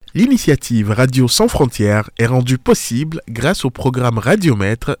L'initiative Radio Sans Frontières est rendue possible grâce au programme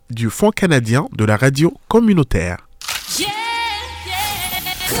Radiomètre du Fonds canadien de la radio communautaire.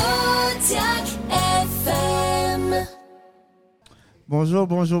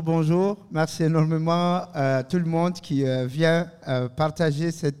 Bonjour. Merci énormément à tout le monde qui vient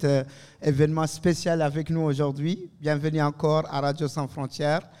partager cet événement spécial avec nous aujourd'hui. Bienvenue encore à Radio Sans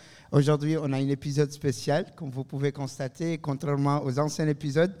Frontières. Aujourd'hui, on a un épisode spécial, comme vous pouvez constater. Contrairement aux anciens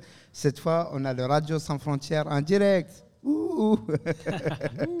épisodes, cette fois, on a le Radio Sans Frontières en direct.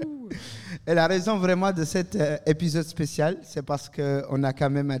 Et la raison vraiment de cet épisode spécial, c'est parce qu'on a quand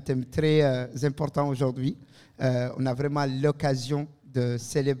même un thème très important aujourd'hui. On a vraiment l'occasion de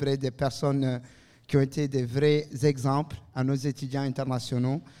célébrer des personnes qui ont été des vrais exemples à nos étudiants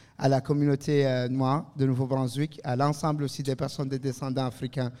internationaux, à la communauté noire de Nouveau-Brunswick, à l'ensemble aussi des personnes des descendants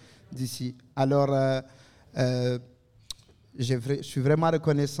africains d'ici. Alors, je suis vraiment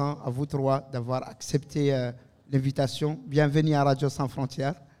reconnaissant à vous trois d'avoir accepté l'invitation. Bienvenue à Radio Sans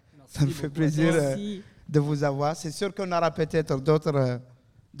Frontières. Merci, ça me fait plaisir de vous avoir. C'est sûr qu'on aura peut-être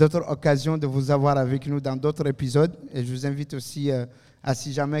d'autres occasions de vous avoir avec nous dans d'autres épisodes. Et je vous invite aussi à,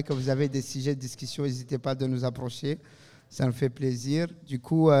 si jamais que vous avez des sujets de discussion, n'hésitez pas de nous approcher. Ça me fait plaisir. Du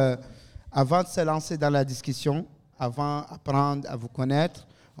coup, avant de se lancer dans la discussion, avant d'apprendre à vous connaître,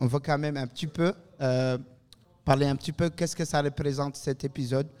 on va quand même un petit peu parler un petit peu qu'est-ce que ça représente cet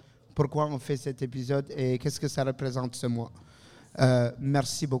épisode, pourquoi on fait cet épisode et qu'est-ce que ça représente ce mois.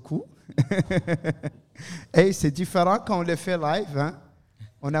 Merci beaucoup. Et c'est différent quand on le fait live, hein?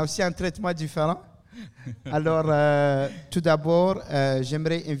 On a aussi un traitement différent. Alors, tout d'abord,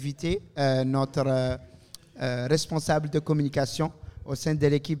 j'aimerais inviter notre responsable de communication au sein de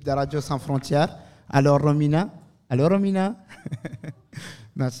l'équipe de Radio Sans Frontières. Alors, Romina. Allô, Romina.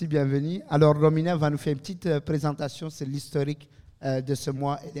 Merci, bienvenue. Alors, Romina va nous faire une petite présentation sur l'historique de ce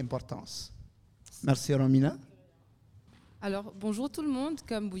mois et l'importance. Merci, Romina. Alors, bonjour tout le monde.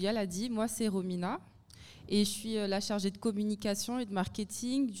 Comme Bouya l'a dit, moi, c'est Romina. Et je suis la chargée de communication et de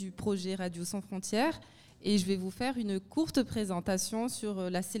marketing du projet Radio Sans Frontières. Et je vais vous faire une courte présentation sur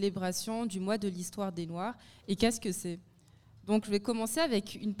la célébration du mois de l'histoire des Noirs et qu'est-ce que c'est. Donc, je vais commencer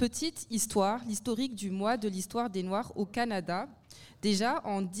avec une petite histoire, l'historique du mois de l'histoire des Noirs au Canada. Déjà,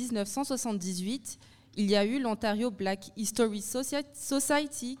 en 1978, il y a eu l'Ontario Black History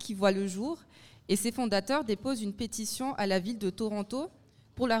Society qui voit le jour et ses fondateurs déposent une pétition à la ville de Toronto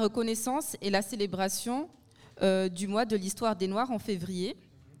pour la reconnaissance et la célébration du mois de l'histoire des Noirs en février.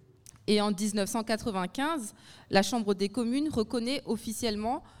 Et en 1995, la Chambre des communes reconnaît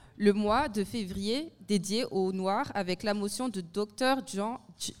officiellement le mois de février dédié aux Noirs avec la motion de Dr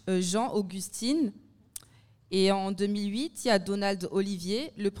Jean Augustine. Et en 2008, il y a Donald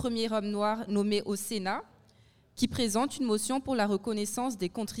Olivier, le premier homme noir nommé au Sénat, qui présente une motion pour la reconnaissance des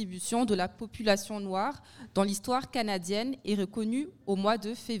contributions de la population noire dans l'histoire canadienne et reconnue au mois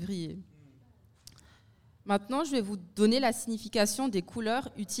de février. Maintenant, je vais vous donner la signification des couleurs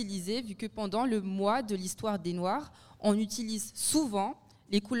utilisées, vu que pendant le mois de l'histoire des Noirs, on utilise souvent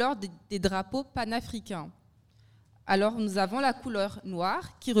les couleurs des drapeaux panafricains. Alors, nous avons la couleur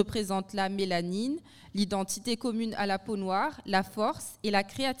noire qui représente la mélanine, l'identité commune à la peau noire, la force et la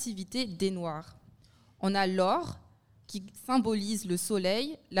créativité des Noirs. On a l'or qui symbolise le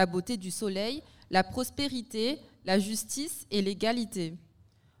soleil, la beauté du soleil, la prospérité, la justice et l'égalité.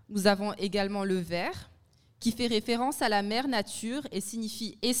 Nous avons également le vert qui fait référence à la mère nature et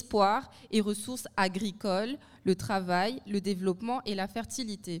signifie espoir et ressources agricoles, le travail, le développement et la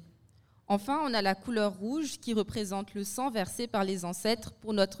fertilité. Enfin, on a la couleur rouge qui représente le sang versé par les ancêtres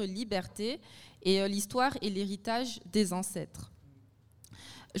pour notre liberté et l'histoire et l'héritage des ancêtres.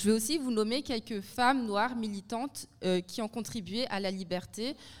 Je vais aussi vous nommer quelques femmes noires militantes qui ont contribué à la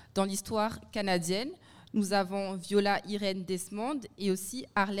liberté dans l'histoire canadienne. Nous avons Viola Irene Desmond et aussi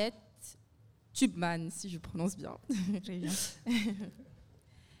Arlette Tubman, si je prononce bien.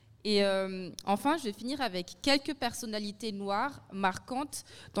 Et enfin, je vais finir avec quelques personnalités noires marquantes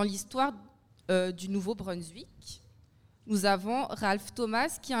dans l'histoire du Nouveau-Brunswick. Nous avons Ralph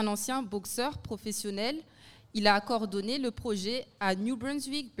Thomas, qui est un ancien boxeur professionnel. Il a coordonné le projet à New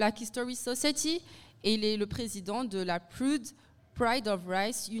Brunswick Black History Society et il est le président de la Coude, Pride of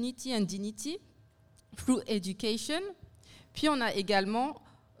Rice, Unity and Dignity, through Education. Puis on a également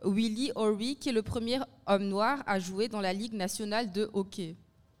Willie O'Ree, qui est le premier homme noir à jouer dans la Ligue nationale de hockey.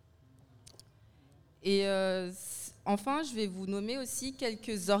 Et enfin, je vais vous nommer aussi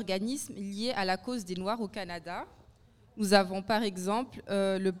quelques organismes liés à la cause des Noirs au Canada. Nous avons par exemple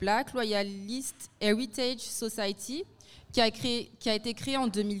le Black Loyalist Heritage Society, qui a été créé en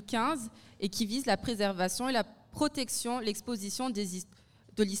 2015 et qui vise la préservation et la protection, l'exposition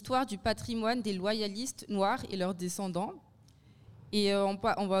de l'histoire du patrimoine des loyalistes noirs et leurs descendants. Et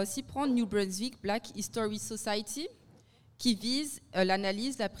on va aussi prendre New Brunswick Black History Society, qui vise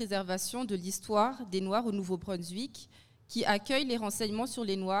l'analyse, la préservation de l'histoire des Noirs au Nouveau-Brunswick, qui accueille les renseignements sur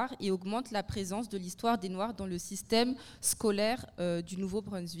les Noirs et augmente la présence de l'histoire des Noirs dans le système scolaire du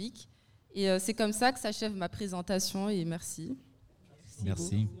Nouveau-Brunswick. Et c'est comme ça que s'achève ma présentation, et merci.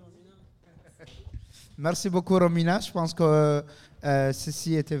 Merci. Merci beaucoup, Romina. Je pense que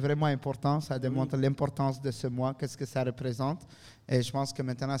ceci était vraiment important. Ça démontre l'importance de ce mois, qu'est-ce que ça représente. Et je pense que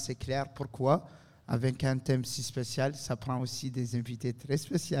maintenant, c'est clair pourquoi. Avec un thème si spécial, ça prend aussi des invités très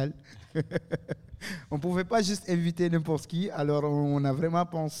spéciaux. On ne pouvait pas juste inviter n'importe qui. Alors, on a vraiment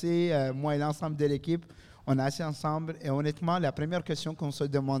pensé, moi et l'ensemble de l'équipe, on a assis ensemble. Et honnêtement, la première question qu'on se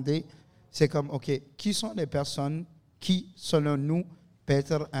demandait, c'est comme, OK, qui sont les personnes qui, selon nous, peuvent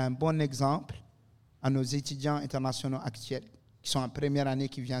être un bon exemple à nos étudiants internationaux actuels, qui sont en première année,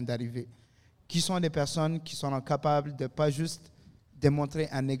 qui viennent d'arriver? Qui sont les personnes qui sont capables de pas juste démontrer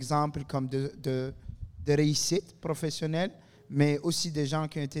un exemple comme de réussite professionnelle, mais aussi des gens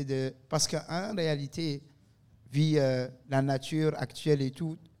qui ont été Parce qu'en réalité, vu la nature actuelle et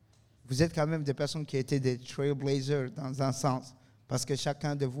tout, vous êtes quand même des personnes qui ont été des trailblazers dans un sens, parce que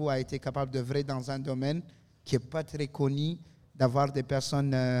chacun de vous a été capable d'œuvrer dans un domaine qui n'est pas très connu, d'avoir des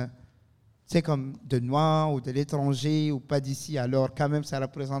personnes, comme de Noirs ou de l'étranger ou pas d'ici. Alors quand même, ça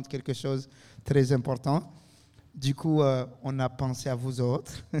représente quelque chose de très important. Du coup, on a pensé à vous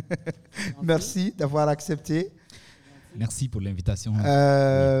autres. Merci d'avoir accepté. Merci pour l'invitation.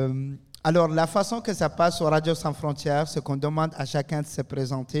 Alors, la façon que ça passe sur Radio Sans Frontières, c'est qu'on demande à chacun de se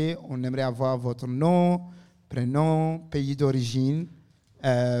présenter. On aimerait avoir votre nom, prénom, pays d'origine,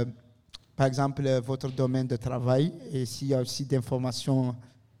 par exemple, votre domaine de travail. Et s'il y a aussi d'informations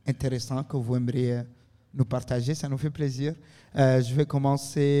intéressantes que vous aimeriez nous partager, ça nous fait plaisir. Je vais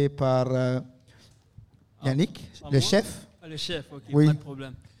commencer par... Yannick, le chef? Le chef, ok, oui. Pas de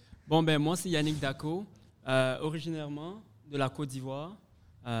problème. Bon, moi, c'est Yannick Dako, originairement de la Côte d'Ivoire.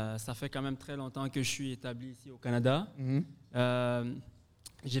 Ça fait quand même très longtemps que je suis établi ici au Canada.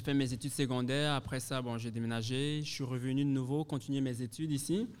 J'ai fait mes études secondaires. Après ça, j'ai déménagé. Je suis revenu de nouveau, continuer mes études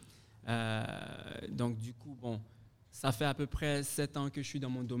ici. Donc, du coup, ça fait à peu près 7 ans que je suis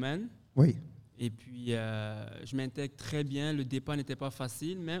dans mon domaine. Oui. Et puis, je m'intègre très bien. Le départ n'était pas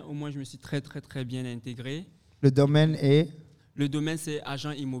facile, mais au moins, je me suis très, très, très bien intégré. Le domaine est? Le domaine, c'est agent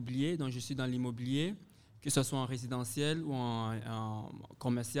immobilier. Donc, je suis dans l'immobilier, que ce soit en résidentiel ou en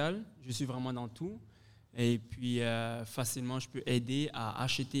commercial. Je suis vraiment dans tout. Et puis, facilement, je peux aider à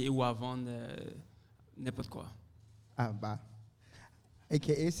acheter ou à vendre n'importe quoi. Ah,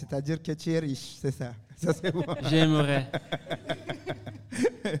 AKA, c'est-à-dire que tu es riche, c'est ça. Ça, c'est bon. J'aimerais.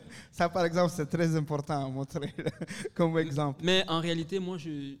 Ça, par exemple, c'est très important à montrer comme exemple. Mais en réalité, moi, je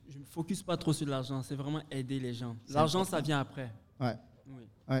ne me focus pas trop sur l'argent. C'est vraiment aider les gens. L'argent, ça vient après. Ouais. Oui.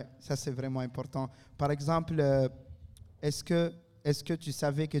 Ouais, ça, c'est vraiment important. Par exemple, est-ce que tu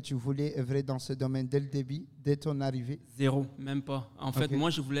savais que tu voulais œuvrer dans ce domaine dès le début, dès ton arrivée? Zéro, même pas. En fait, moi,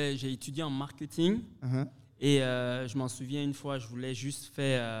 j'ai étudié en marketing. Et je m'en souviens une fois, je voulais juste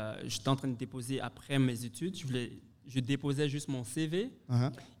faire... j'étais en train de déposer après mes études. Je déposais juste mon CV.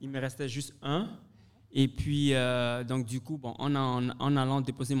 Il me restait juste un. Et puis, donc du coup, en allant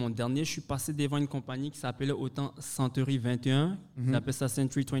déposer mon dernier, je suis passé devant une compagnie qui s'appelait autant Century 21. Ils appellent ça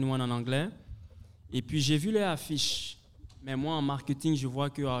Century 21 en anglais. Et puis, j'ai vu les affiches. Mais moi, en marketing, je vois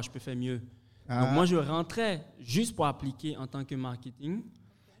que je peux faire mieux. Donc moi, je rentrais juste pour appliquer en tant que marketing.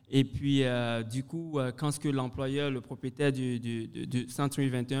 Et puis, du coup, quand l'employeur, le propriétaire de Century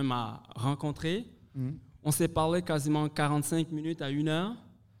 21 m'a rencontré, on s'est parlé quasiment 45 minutes à 1 heure.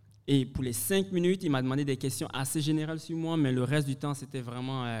 Et pour les 5 minutes, il m'a demandé des questions assez générales sur moi, mais le reste du temps, c'était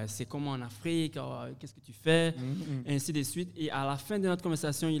vraiment c'est comment en Afrique, qu'est-ce que tu fais, et ainsi de suite. Et à la fin de notre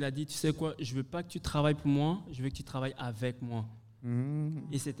conversation, il a dit, tu sais quoi, je ne veux pas que tu travailles pour moi, je veux que tu travailles avec moi.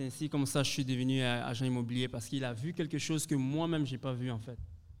 Et c'est ainsi comme ça que je suis devenu agent immobilier, parce qu'il a vu quelque chose que moi-même, je n'ai pas vu en fait.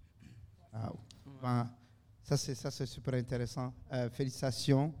 Ça, c'est super intéressant.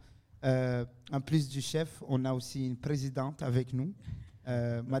 Félicitations. En plus du chef, on a aussi une présidente avec nous,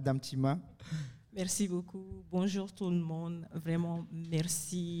 Madame Tima. Merci beaucoup. Bonjour tout le monde. Vraiment,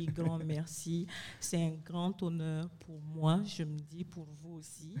 merci, grand merci. C'est un grand honneur pour moi, je me dis pour vous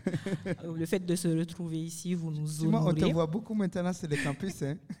aussi. Le fait de se retrouver ici, vous nous honorez. On te voit beaucoup maintenant sur le campus.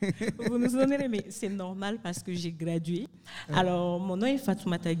 Hein? Vous nous honorez, mais c'est normal parce que j'ai gradué. Alors, mon nom est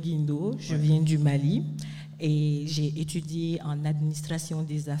Fatoumata Guindo, je viens du Mali. Et j'ai étudié en administration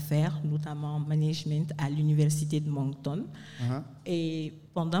des affaires, notamment en management à l'université de Moncton. Et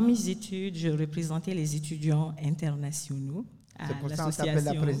pendant mes études, je représentais les étudiants internationaux C'est pour ça qu'on t'appelle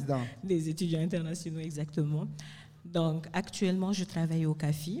la présidente. Des étudiants internationaux, exactement. Donc, actuellement, je travaille au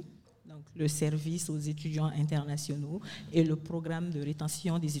CAFI, donc le service aux étudiants internationaux et le programme de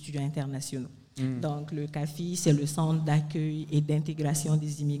rétention des étudiants internationaux. Donc, le CAFI, c'est le centre d'accueil et d'intégration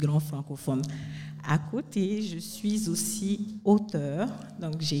des immigrants francophones. À côté, je suis aussi auteure.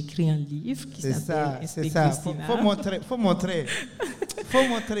 Donc, j'ai écrit un livre qui s'appelle C'est ça. Faut montrer.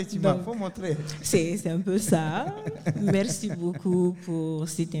 Tima. Faut montrer. C'est un peu ça. Merci beaucoup pour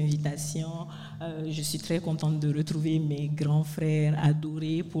cette invitation. Je suis très contente de retrouver mes grands frères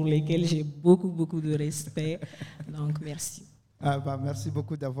adorés pour lesquels j'ai beaucoup de respect. Donc, merci. Merci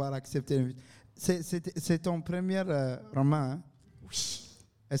beaucoup d'avoir accepté l'invitation. C'est ton premier roman, hein? Oui.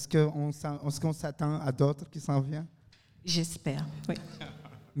 Est-ce qu'on s'attend à d'autres qui s'en viennent? J'espère, oui.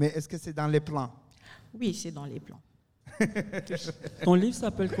 Mais est-ce que c'est dans les plans? Oui, c'est dans les plans. Ton livre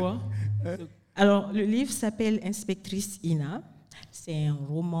s'appelle quoi? Alors, le livre s'appelle Inspectrice Ina. C'est un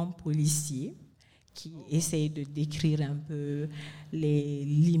roman policier qui essaye de décrire un peu les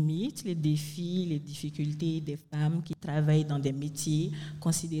limites, les défis, les difficultés des femmes qui travaillent dans des métiers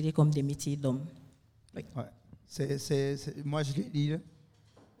considérés comme des métiers d'hommes. Oui. Ouais. Moi, je l'ai lu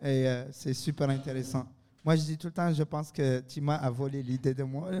et c'est super intéressant. Moi, je dis tout le temps, je pense que Tima a volé l'idée de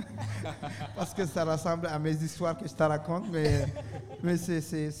moi parce que ça ressemble à mes histoires que je te raconte, mais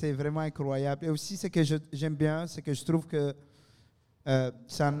c'est vraiment incroyable. Et aussi, ce que j'aime bien, c'est que je trouve que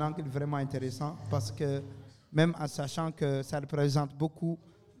c'est un angle vraiment intéressant parce que même en sachant que ça représente beaucoup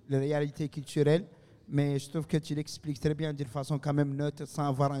la réalité culturelle, mais je trouve que tu l'expliques très bien d'une façon quand même neutre sans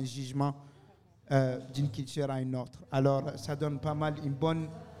avoir un jugement d'une culture à une autre. Alors, ça donne pas mal une bonne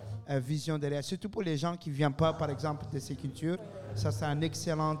vision derrière, surtout pour les gens qui ne viennent pas, par exemple, de ces cultures. Ça, c'est une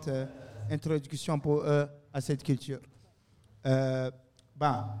excellente introduction pour eux à cette culture.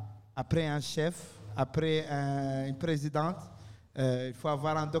 Après un chef, après une présidente, il faut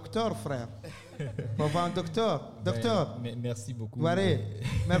avoir un docteur, frère. Il faut avoir un docteur. Docteur. Merci beaucoup. Douaré,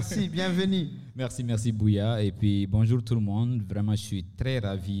 merci, bienvenue. Merci Bouya. Et puis bonjour tout le monde. Vraiment, je suis très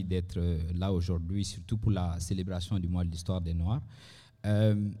ravi d'être là aujourd'hui, surtout pour la célébration du mois de l'histoire des Noirs.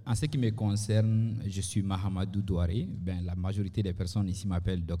 En ce qui me concerne, je suis Mahamadou Douaré. La majorité des personnes ici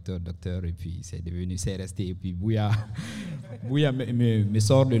m'appellent docteur, et puis c'est resté. Et puis Bouya me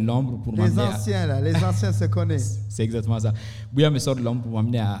sort de l'ombre pour m'amener. Les anciens se connaissent. C'est exactement ça. Bouya me sort de l'ombre pour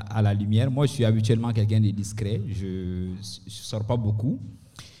m'amener à la lumière. Moi, je suis habituellement quelqu'un de discret. Je ne sors pas beaucoup.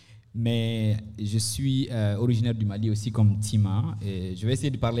 Mais je suis originaire du Mali aussi comme Tima. Et je vais essayer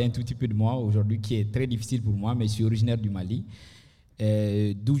de parler un tout petit peu de moi aujourd'hui, qui est très difficile pour moi, mais je suis originaire du Mali.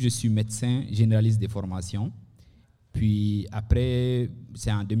 D'où je suis médecin généraliste des formations. Puis après,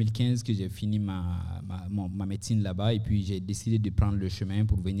 c'est en 2015 que j'ai fini ma médecine là-bas et puis j'ai décidé de prendre le chemin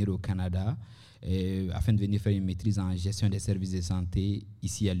pour venir au Canada afin de venir faire une maîtrise en gestion des services de santé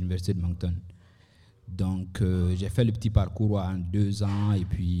ici à l'Université de Moncton. Donc, j'ai fait le petit parcours en 2 ans et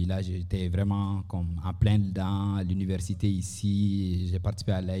puis là, j'étais vraiment comme en plein dedans à l'université ici. J'ai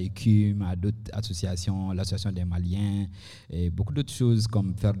participé à l'AECUM, à d'autres associations, l'Association des Maliens, et beaucoup d'autres choses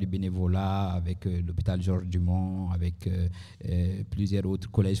comme faire du bénévolat avec l'hôpital Georges Dumont, avec plusieurs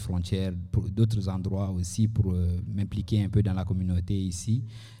autres collèges frontières, d'autres endroits aussi pour m'impliquer un peu dans la communauté ici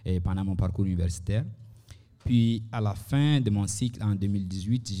et pendant mon parcours universitaire. Puis, à la fin de mon cycle, en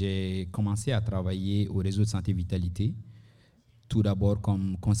 2018, j'ai commencé à travailler au réseau de santé vitalité. Tout d'abord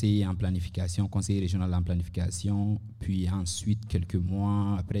comme conseiller en planification, conseiller régional en planification. Puis ensuite, quelques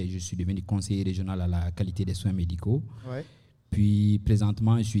mois après, je suis devenu conseiller régional à la qualité des soins médicaux. Ouais. Puis,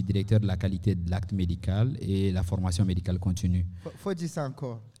 présentement, je suis directeur de la qualité de l'acte médical et la formation médicale continue. Faut dire ça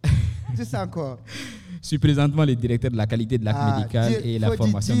encore. Dis ça encore. Je suis présentement le directeur de la qualité de l'acte médical et la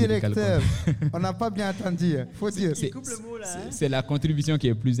formation médicale. On n'a pas bien entendu. Faut dire. C'est la contribution qui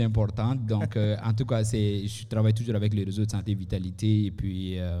est plus importante. Donc, en tout cas, je travaille toujours avec le réseau de santé vitalité et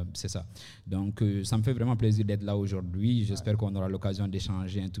puis c'est ça. Donc, ça me fait vraiment plaisir d'être là aujourd'hui. J'espère qu'on aura l'occasion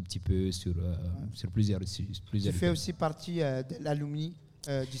d'échanger un tout petit peu sur plusieurs sujets. Tu fais aussi partie de l'alumni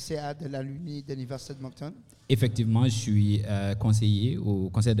du CA de l'alumni de l'Université de Moncton. Effectivement, je suis conseiller au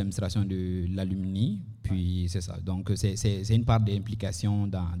conseil d'administration de l'alumni, puis c'est ça. Donc, c'est une part d'implication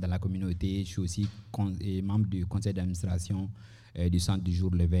dans la communauté. Je suis aussi membre du conseil d'administration du centre du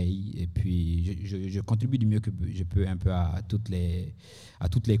jour l'éveil, et puis je contribue du mieux que je peux un peu à toutes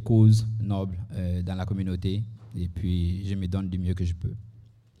les causes nobles dans la communauté, et puis je me donne du mieux que je peux.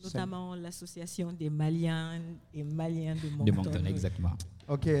 Notamment l'association des Maliens et Maliens de Moncton. De Moncton, exactement.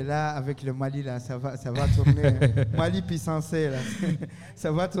 Ok, là, avec le Mali, là, ça va tourner. Mali puissance, là,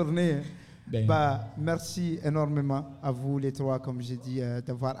 ça va tourner. Merci énormément à vous les trois, comme j'ai dit,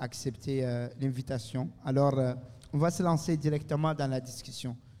 d'avoir accepté l'invitation. Alors, on va se lancer directement dans la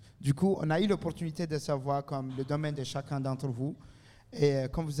discussion. Du coup, on a eu l'opportunité de savoir comme le domaine de chacun d'entre vous. Et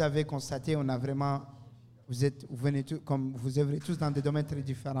comme vous avez constaté, on a vraiment, vous œuvrez tous dans des domaines très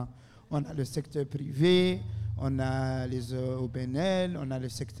différents. On a le secteur privé, on a les OBNL, on a le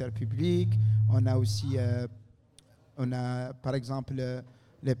secteur public, on a aussi, par exemple,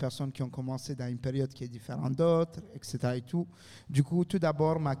 les personnes qui ont commencé dans une période qui est différente d'autres, etc. Et tout. Du coup, tout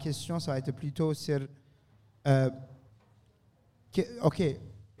d'abord, ma question, ça va être plutôt sur... OK,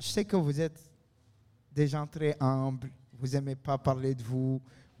 je sais que vous êtes des gens très humbles, vous n'aimez pas parler de vous,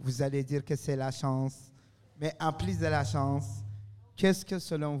 vous allez dire que c'est la chance, mais en plus de la chance, qu'est-ce que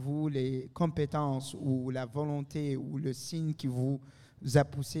selon vous les compétences ou la volonté ou le signe qui vous a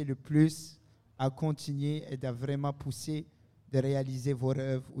poussé le plus à continuer et de vraiment pousser de réaliser vos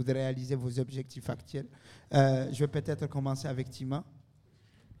rêves ou de réaliser vos objectifs actuels? Je vais peut-être commencer avec Tima.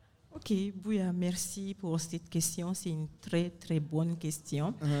 Ok, Bouya, merci pour cette question. C'est une très, très bonne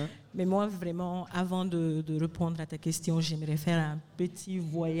question. Mais moi, vraiment, avant de répondre à ta question, j'aimerais faire un petit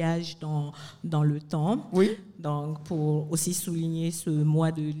voyage dans le temps. Oui. Donc, pour aussi souligner ce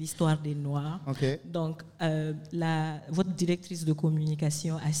mois de l'histoire des Noirs. Okay. Donc, votre directrice de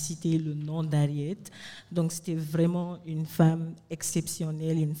communication a cité le nom d'Harriet. Donc, c'était vraiment une femme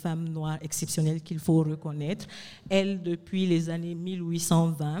exceptionnelle, une femme noire exceptionnelle qu'il faut reconnaître. Elle, depuis les années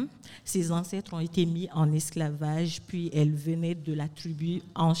 1820, ses ancêtres ont été mis en esclavage, puis elle venait de la tribu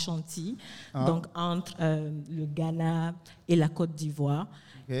Enchanti, donc entre le Ghana et la Côte d'Ivoire.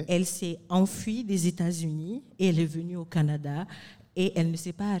 Okay. Elle s'est enfuie des États-Unis et elle est venue au Canada. Et elle ne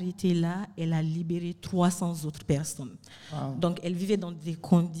s'est pas arrêtée là, elle a libéré 300 autres personnes. Wow. Donc, elle vivait dans des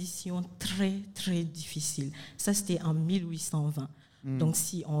conditions très, très difficiles. Ça, c'était en 1820. Donc,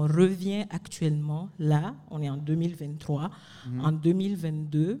 si on revient actuellement, là, on est en 2023. En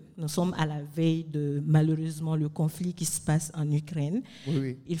 2022, nous sommes à la veille de, malheureusement, le conflit qui se passe en Ukraine.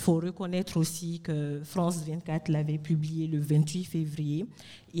 Oui. Il faut reconnaître aussi que France 24 l'avait publié le 28 février.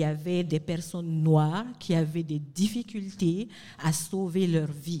 Il y avait des personnes noires qui avaient des difficultés à sauver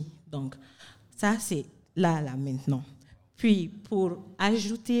leur vie. Donc, ça, c'est là, maintenant. Puis, pour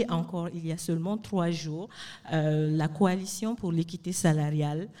ajouter encore, il y a seulement 3 jours, la coalition pour l'équité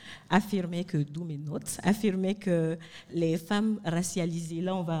salariale affirmait que, d'où mes notes, affirmait que les femmes racialisées,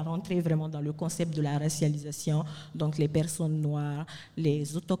 là on va rentrer vraiment dans le concept de la racialisation, donc les personnes noires,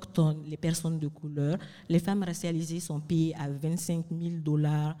 les autochtones, les personnes de couleur, les femmes racialisées sont payées à $25 000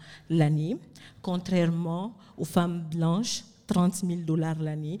 l'année, contrairement aux femmes blanches, $30 000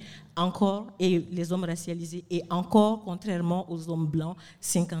 l'année, encore, et les hommes racialisés, et encore, contrairement aux hommes blancs,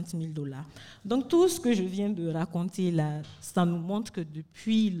 $50 000. Donc, tout ce que je viens de raconter là, ça nous montre que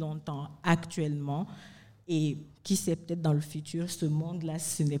depuis longtemps, actuellement, et qui sait peut-être dans le futur, ce monde-là,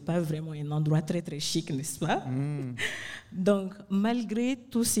 ce n'est pas vraiment un endroit très, très chic, n'est-ce pas? Donc, malgré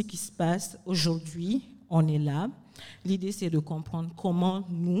tout ce qui se passe aujourd'hui, on est là. L'idée, c'est de comprendre comment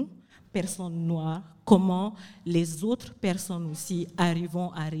nous, personnes noires, comment les autres personnes aussi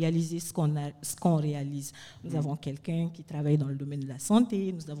arrivons à réaliser ce qu'on réalise. Nous avons quelqu'un qui travaille dans le domaine de la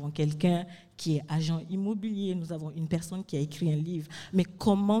santé, nous avons quelqu'un qui est agent immobilier, nous avons une personne qui a écrit un livre. Mais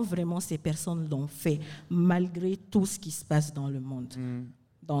comment vraiment ces personnes l'ont fait, malgré tout ce qui se passe dans le monde?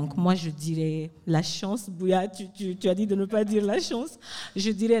 Donc, moi, je dirais la chance. Bouya, tu as dit de ne pas dire la chance.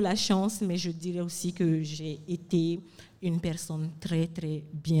 Je dirais la chance, mais je dirais aussi que j'ai été une personne très, très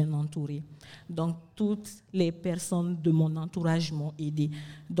bien entourée. Donc, toutes les personnes de mon entourage m'ont aidée.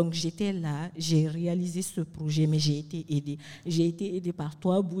 Donc, j'étais là, j'ai réalisé ce projet, mais j'ai été aidée. J'ai été aidée par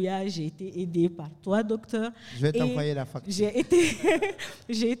toi, Bouya, j'ai été aidée par toi, docteur. Je vais t'envoyer la facture.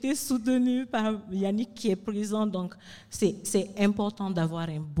 J'ai été soutenue par Yannick qui est présent. Donc, c'est important d'avoir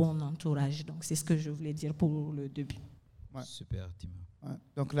un bon entourage. Donc, c'est ce que je voulais dire pour le début. Ouais. Super, Tima. Ouais.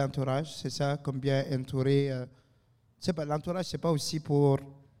 Donc, l'entourage, c'est ça, comme bien entouré. L'entourage, c'est pas aussi pour...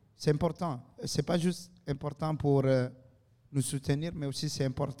 C'est important. C'est pas juste important pour nous soutenir, mais aussi c'est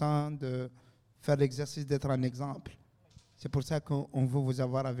important de faire l'exercice d'être un exemple. C'est pour ça qu'on veut vous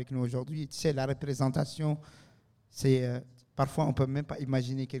avoir avec nous aujourd'hui. Tu sais, la représentation, c'est... parfois, on ne peut même pas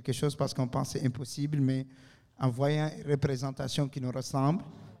imaginer quelque chose parce qu'on pense que c'est impossible, mais en voyant une représentation qui nous ressemble,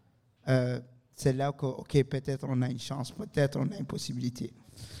 c'est là que, OK, peut-être on a une chance, peut-être on a une possibilité.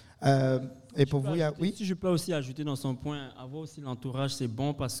 Et pour vous, oui. Si je peux aussi ajouter dans son point, avoir aussi l'entourage, c'est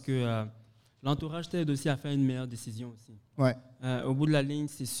bon parce que l'entourage t'aide aussi à faire une meilleure décision aussi. Ouais. Au bout de la ligne,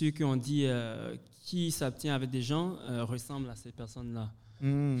 c'est sûr qu'on dit qui s'abstient avec des gens ressemble à ces personnes-là.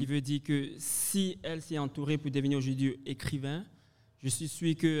 Qui veut dire que si elle s'est entourée pour devenir aujourd'hui écrivain, je suis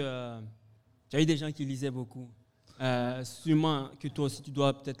sûr que j'ai eu des gens qui lisaient beaucoup. Sûrement que toi aussi, tu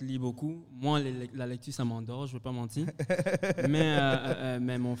dois peut-être lire beaucoup. Moi, la lecture, ça m'endort, je ne veux pas mentir.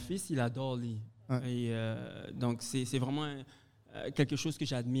 mais mon fils, il adore lire. Ouais. Et, donc, c'est vraiment quelque chose que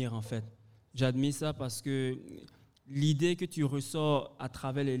j'admire, en fait. J'admire ça parce que l'idée que tu ressors à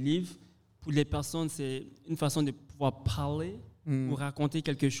travers les livres, pour les personnes, c'est une façon de pouvoir parler ou raconter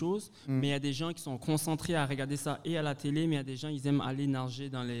quelque chose. Mais il y a des gens qui sont concentrés à regarder ça et à la télé, mais il y a des gens qui aiment aller nager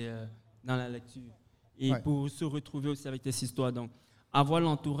dans la lecture. Et pour se retrouver aussi avec tes histoires. Donc, avoir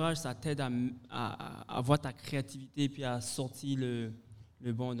l'entourage, ça t'aide à avoir ta créativité et puis à sortir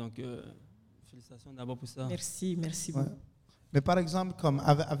le bon. Donc, félicitations d'abord pour ça. Merci beaucoup. Mais par exemple, comme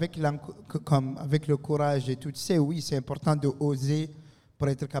avec le courage et tout, oui, c'est important de oser pour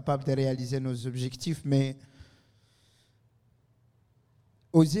être capable de réaliser nos objectifs, mais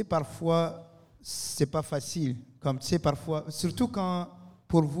oser parfois, c'est pas facile. Comme tu sais, parfois, surtout quand,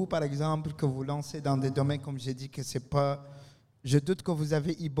 pour vous, par exemple, que vous lancez dans des domaines, comme j'ai dit, que c'est pas... Je doute que vous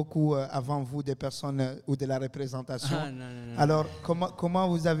avez eu beaucoup avant vous des personnes ou de la représentation. Non. Alors, comment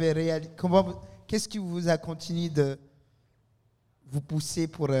vous avez réalisé... Qu'est-ce qui vous a continué de vous pousser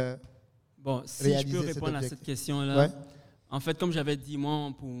pour si je peux répondre à cette question-là. En fait, comme j'avais dit,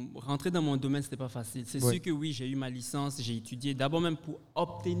 moi, pour rentrer dans mon domaine, c'était pas facile. C'est sûr que oui, j'ai eu ma licence, j'ai étudié. D'abord, même pour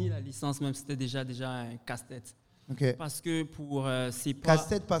obtenir la licence, même c'était déjà un casse-tête. Okay. Parce que c'est pas...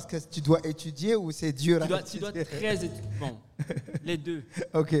 Casse-tête parce que tu dois étudier ou c'est dur tu dois très étudier. Bon, les deux.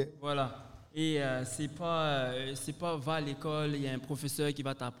 OK. Voilà. Et c'est pas va à l'école, il y a un professeur qui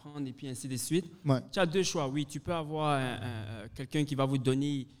va t'apprendre et puis ainsi de suite. Tu as deux choix. Oui, tu peux avoir quelqu'un qui va vous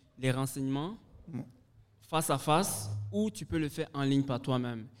donner les renseignements face à face, ou tu peux le faire en ligne par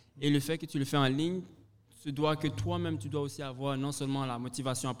toi-même. Et le fait que tu le fais en ligne, tu dois aussi avoir non seulement la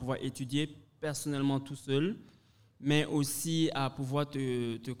motivation à pouvoir étudier personnellement tout seul, mais aussi à pouvoir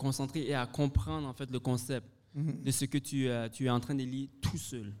te concentrer et à comprendre en fait le concept de ce que tu es en train de lire tout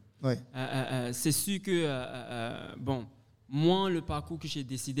seul. C'est sûr que, moi, le parcours que j'ai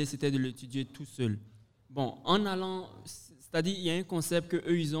décidé, c'était de l'étudier tout seul. Bon, en allant, c'est-à-dire, il y a un concept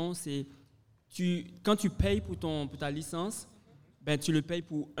qu'eux, ils ont, c'est quand tu payes pour ta licence, tu le payes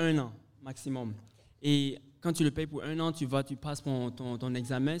pour 1 an maximum. Et quand tu le payes pour 1 an, tu passes ton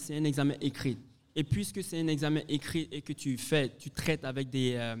examen, c'est un examen écrit. Et puisque c'est un examen écrit et que tu traites avec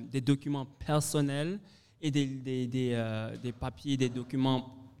des documents personnels et des papiers, des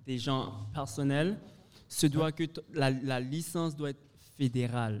documents des gens personnels, la licence doit être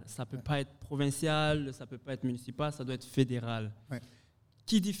fédérale. Ça ne peut pas être provincial, ça ne peut pas être municipal, ça doit être fédéral.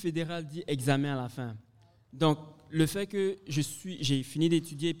 Qui dit fédéral dit examen à la fin. Donc, le fait que j'ai fini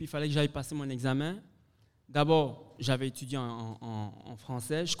d'étudier et puis il fallait que j'aille passer mon examen, d'abord, j'avais étudié en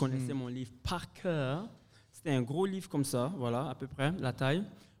français, je connaissais mon livre par cœur. C'était un gros livre comme ça, voilà, à peu près, la taille.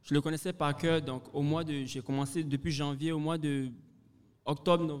 Je le connaissais par cœur, donc j'ai commencé depuis janvier, au mois de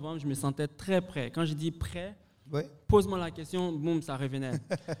octobre, novembre, je me sentais très prêt. Quand je dis prêt, pose-moi la question, boum, ça revenait.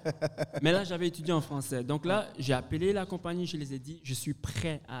 Mais là, j'avais étudié en français. Donc là, j'ai appelé la compagnie, je les ai dit, je suis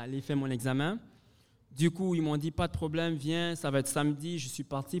prêt à aller faire mon examen. Du coup, ils m'ont dit, pas de problème, viens, ça va être samedi. Je suis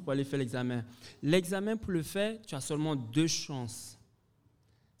parti pour aller faire l'examen. L'examen, pour le faire, tu as seulement 2 chances.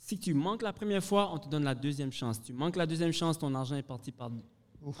 Si tu manques la première fois, on te donne la deuxième chance. Si tu manques la deuxième chance, ton argent est parti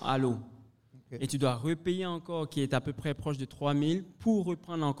à l'eau. Et tu dois repayer encore, qui est à peu près proche de 3 000, pour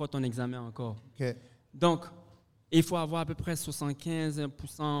reprendre encore ton examen encore. Donc, il faut avoir à peu près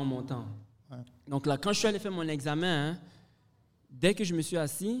 75% en montant. Donc là, quand je suis allé faire mon examen, dès que je me suis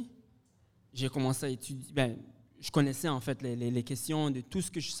assis, j'ai commencé à étudier. Je connaissais en fait les questions de tout ce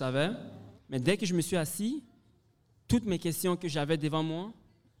que je savais, mais dès que je me suis assis, toutes mes questions que j'avais devant moi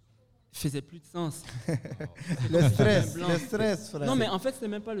faisaient plus de sens. Le stress, frère. Non, mais en fait, c'était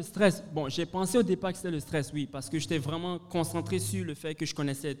même pas le stress. Bon, j'ai pensé au départ que c'était le stress, oui, parce que j'étais vraiment concentré sur le fait que je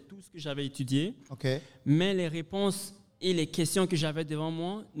connaissais tout ce que j'avais étudié, mais les réponses et les questions que j'avais devant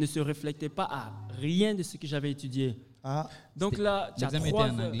moi ne se reflétaient pas à rien de ce que j'avais étudié. Donc là, l'examen était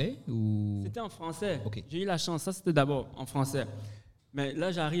en anglais ou... C'était en français. J'ai eu la chance, ça c'était d'abord en français. Mais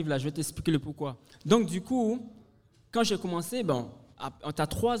là, j'arrive, je vais t'expliquer le pourquoi. Donc du coup, quand j'ai commencé, tu as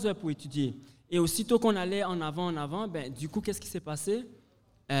 3 heures pour étudier. Et aussitôt qu'on allait en avant, du coup, qu'est-ce qui s'est passé?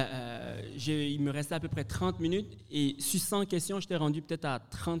 Il me restait à peu près 30 minutes et sur 100 questions, j'étais rendu peut-être à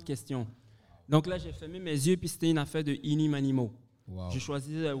 30 questions. Donc là, j'ai fermé mes yeux puis c'était une affaire de inimanimo. J'ai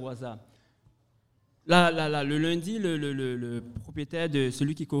choisi au hasard. Là, le lundi, le propriétaire de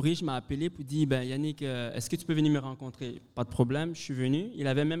celui qui corrige m'a appelé pour dire Yannick, est-ce que tu peux venir me rencontrer? Pas de problème, je suis venu. Il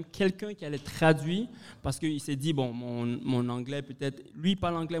avait même quelqu'un qui allait traduire parce qu'il s'est dit mon anglais peut-être, lui il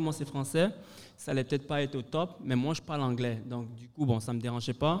parle anglais, moi c'est français, ça allait peut-être pas être au top, mais moi je parle anglais. Donc du coup, ça me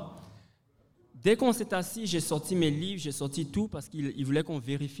dérangeait pas. dès qu'on s'est assis, j'ai sorti mes livres, j'ai sorti tout parce qu'il voulait qu'on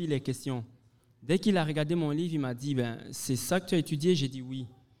vérifie les questions. Dès qu'il a regardé mon livre, il m'a dit, c'est ça que tu as étudié? J'ai dit oui.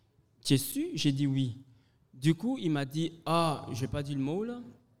 Tu es sûr? J'ai dit oui. Du coup, il m'a dit, je n'ai pas dit le mot là.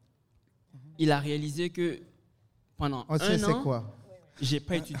 Il a réalisé que pendant un an, je n'ai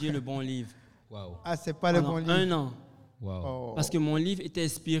pas étudié le bon livre. Wow. Ah, c'est pas le bon livre. Un an. Wow. Parce que mon livre était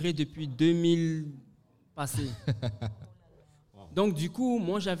inspiré depuis 2000 passé. Donc, du coup,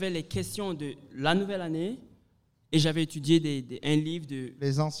 moi, j'avais les questions de la nouvelle année et j'avais étudié un livre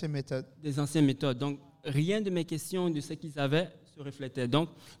des anciennes méthodes. Donc, rien de mes questions, de ce qu'ils avaient, se reflétait. Donc,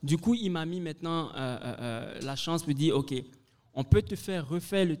 du coup, il m'a mis maintenant la chance de dire, OK, on peut te faire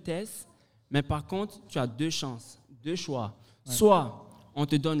refaire le test, mais par contre, tu as deux choix. Ouais. Soit on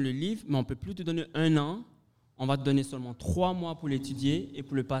te donne le livre, mais on ne peut plus te donner 1 an. On va te donner seulement 3 mois pour l'étudier et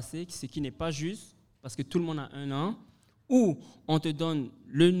pour le passer, ce qui n'est pas juste, parce que tout le monde a 1 an. Ou on te donne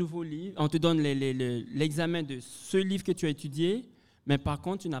le nouveau livre, on te donne l'examen de ce livre que tu as étudié, mais par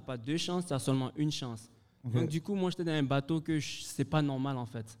contre, tu n'as pas 2 chances, tu as seulement 1 chance. Okay. Donc, du coup, moi, j'étais dans un bateau que ce n'est pas normal, en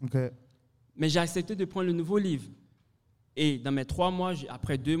fait. Okay. Mais j'ai accepté de prendre le nouveau livre. Et dans mes 3 mois,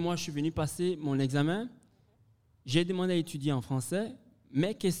 après 2 mois, je suis venu passer mon examen. J'ai demandé à étudier en français.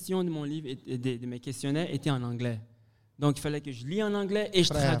 Mes questions de mon livre et de mes questionnaires étaient en anglais. Donc, il fallait que je lis en anglais et je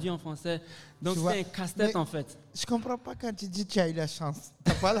traduis en français. Donc, c'était un casse-tête, en fait. Je ne comprends pas quand tu dis que tu as eu la chance.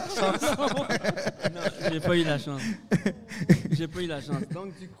 Tu n'as pas la chance. Non, je n'ai pas eu la chance. Je n'ai pas eu la chance.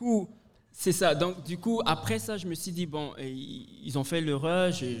 Donc, du coup, c'est ça. Donc, du coup, après ça, je me suis dit, bon, ils ont fait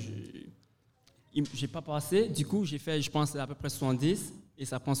l'erreur. Je n'ai pas passé. Du coup, j'ai fait, je pense, à peu près 70 et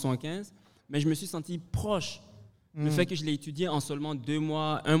ça prend 75. Mais je me suis senti proche. Le fait que je l'ai étudié en seulement 2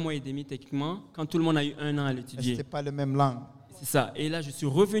 mois, 1 mois et demi techniquement, quand tout le monde a eu 1 an à l'étudier. C'était pas la même langue. C'est ça. Et là, je suis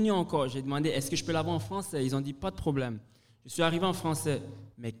revenu encore. J'ai demandé, est-ce que je peux l'avoir en français? Ils ont dit, pas de problème. Je suis arrivé en français.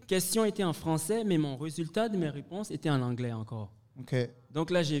 Mes questions étaient en français, mais mon résultat de mes réponses était en anglais encore. Okay. Donc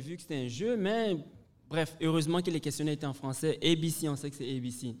là, j'ai vu que c'était un jeu, mais bref, heureusement que les questionnaires étaient en français. ABC, on sait que c'est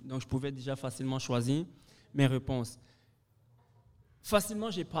ABC. Donc, je pouvais déjà facilement choisir mes réponses. Facilement,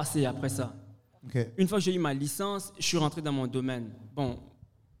 j'ai passé après ça. Okay. Une fois que j'ai eu ma licence, je suis rentré dans mon domaine. Bon,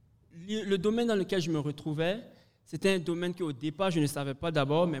 le domaine dans lequel je me retrouvais, c'était un domaine qu'au départ, je ne savais pas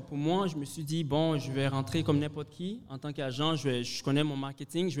d'abord, mais pour moi, je me suis dit, bon, je vais rentrer comme n'importe qui. En tant qu'agent, je connais mon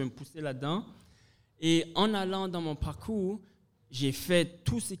marketing, je vais me pousser là-dedans. Et en allant dans mon parcours, j'ai fait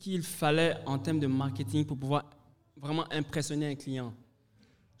tout ce qu'il fallait en termes de marketing pour pouvoir vraiment impressionner un client.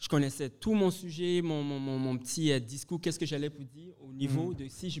 Je connaissais tout mon sujet, mon petit discours, qu'est-ce que j'allais vous dire au niveau de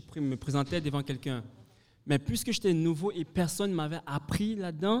si je me présentais devant quelqu'un. Mais puisque j'étais nouveau et personne ne m'avait appris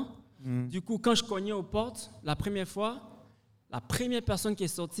là-dedans, du coup, quand je cognais aux portes, la première fois, la première personne qui est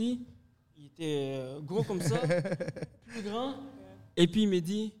sortie, il était gros comme ça, plus grand, et puis il me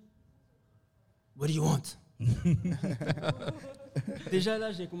dit « What do you want ?» Déjà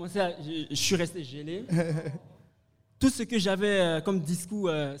là, je suis resté gelé. Tout ce que j'avais comme discours,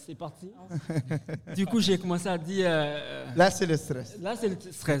 c'est parti. Du coup, j'ai commencé à dire... là, c'est le stress. Là, c'est le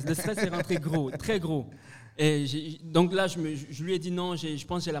stress. Le stress est rentré gros, très gros. Et donc là, je lui ai dit non, je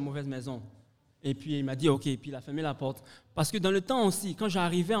pense que j'ai la mauvaise maison. Et puis, il m'a dit OK, et puis il a fermé la porte. Parce que dans le temps aussi, quand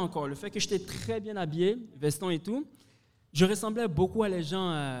j'arrivais encore, le fait que j'étais très bien habillé, veston et tout, je ressemblais beaucoup à les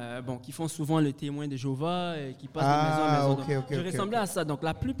gens qui font souvent le témoin de Jéhovah, et qui passent de maison à maison. Je ressemblais à ça. Donc,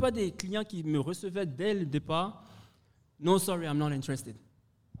 la plupart des clients qui me recevaient dès le départ, no, sorry, I'm not interested.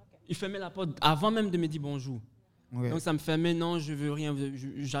 Okay. Il fermait la porte avant même de me dire bonjour. Okay. Donc, ça me fermait, non, je veux rien,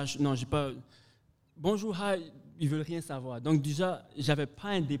 non, j'ai pas... Bonjour, hi, ils veulent rien savoir. Donc, déjà, j'avais pas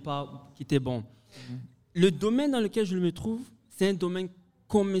un départ qui était bon. Le domaine dans lequel je me trouve, c'est un domaine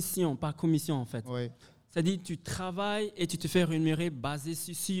commission, par commission, en fait. Oui. C'est-à-dire, tu travailles et tu te fais rémunérer basé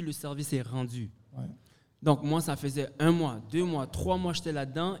sur si le service est rendu. Oui. Donc, moi, ça faisait 1 mois, 2 mois, 3 mois, j'étais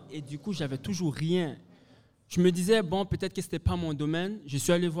là-dedans et du coup, j'avais toujours rien. Je me disais, bon, peut-être que ce n'était pas mon domaine. Je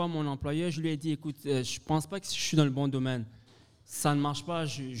suis allé voir mon employeur, je lui ai dit, écoute, je ne pense pas que je suis dans le bon domaine. Ça ne marche pas,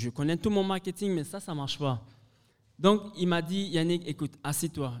 je connais tout mon marketing, mais ça ne marche pas. Donc, il m'a dit, Yannick, écoute,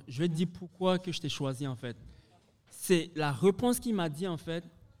 assis-toi. Je vais te dire pourquoi que je t'ai choisi, en fait. C'est la réponse qu'il m'a dit, en fait,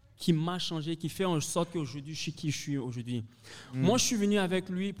 qui m'a changé, qui fait en sorte qu'aujourd'hui, je suis qui je suis aujourd'hui. Moi, je suis venu avec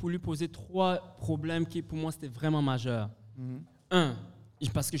lui pour lui poser 3 problèmes qui, pour moi, c'était vraiment majeurs. 1,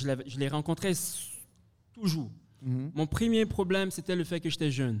 parce que je l'ai rencontré toujours. Mon premier problème, c'était le fait que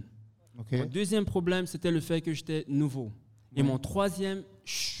j'étais jeune. Okay. Mon deuxième problème, c'était le fait que j'étais nouveau. Et mon troisième,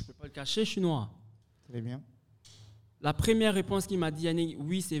 je ne peux pas le cacher, je suis noir. Très bien. La première réponse qu'il m'a dit, Yannick,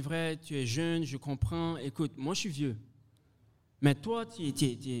 oui, c'est vrai, tu es jeune, je comprends. Écoute, moi, je suis vieux. Mais toi, tu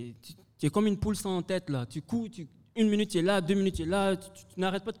es comme une poule sans tête, là. Tu cours, 1 minute, tu es là, 2 minutes, tu es là, tu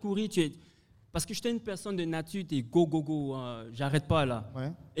n'arrêtes pas de courir. Parce que j'étais une personne de nature, t'es go, go, go, j'arrête pas là.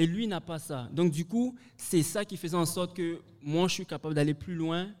 Ouais. Et lui n'a pas ça. Donc du coup, c'est ça qui faisait en sorte que moi, je suis capable d'aller plus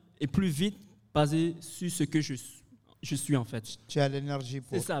loin et plus vite basé sur ce que je suis en fait. Tu as l'énergie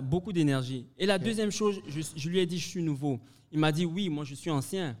pour... C'est ça, beaucoup d'énergie. Et la deuxième chose, je lui ai dit, je suis nouveau. Il m'a dit, oui, moi je suis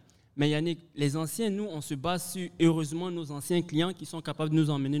ancien. Mais Yannick, les anciens, nous, on se base sur, heureusement, nos anciens clients qui sont capables de nous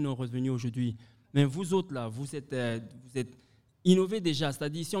emmener nos revenus aujourd'hui. Mais vous autres, là, vous êtes innovés déjà.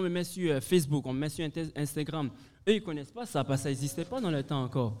 C'est-à-dire, si on me met sur Facebook, on me met sur Instagram, eux, ils ne connaissent pas ça, parce que ça n'existait pas dans le temps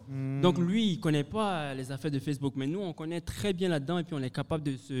encore. Donc, lui, il ne connaît pas les affaires de Facebook. Mais nous, on connaît très bien là-dedans et puis on est capable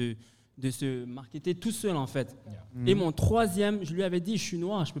de se marketer tout seul, en fait. Et mon troisième, je lui avais dit, je suis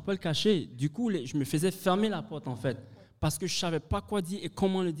noir, je ne peux pas le cacher. Du coup, je me faisais fermer la porte, en fait. Parce que je ne savais pas quoi dire et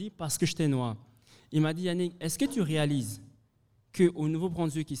comment le dire, parce que j'étais noir. Il m'a dit, Yannick, est-ce que tu réalises qu'au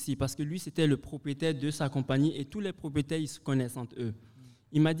Nouveau-Brunswick ici, parce que lui, c'était le propriétaire de sa compagnie et tous les propriétaires, ils se connaissent entre eux.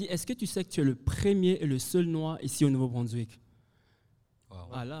 Il m'a dit, est-ce que tu sais que tu es le premier et le seul noir ici au Nouveau-Brunswick? Wow.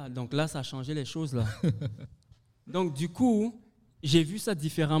 Voilà, donc là, ça a changé les choses, là. Donc, du coup, j'ai vu ça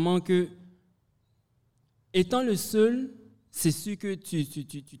différemment que, étant le seul, c'est sûr que tu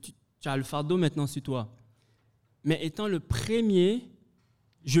as le fardeau maintenant sur toi. Mais étant le premier,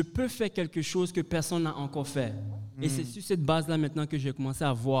 je peux faire quelque chose que personne n'a encore fait. Et c'est sur cette base-là maintenant que j'ai commencé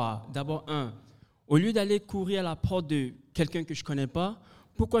à voir. D'abord, au lieu d'aller courir à la porte de quelqu'un que je ne connais pas,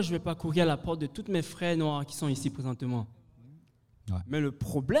 pourquoi je ne vais pas courir à la porte de tous mes frères noirs qui sont ici présentement? Ouais. Mais le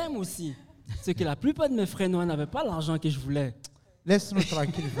problème aussi, c'est que la plupart de mes frères noirs n'avaient pas l'argent que je voulais. Laisse-nous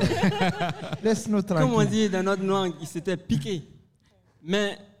tranquille. Laisse-nous tranquille. Comme on dit dans notre langue, ils s'étaient piqués.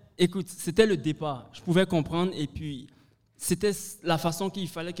 Mais écoute, c'était le départ. Je pouvais comprendre et puis c'était la façon qu'il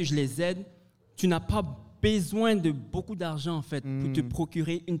fallait que je les aide. Tu n'as pas besoin de beaucoup d'argent en fait pour te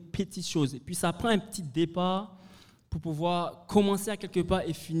procurer une petite chose. Et puis ça prend un petit départ pour pouvoir commencer à quelque part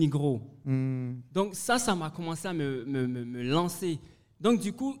et finir gros. Donc ça m'a commencé à me lancer. Donc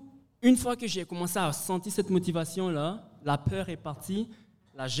du coup, une fois que j'ai commencé à sentir cette motivation-là, la peur est partie,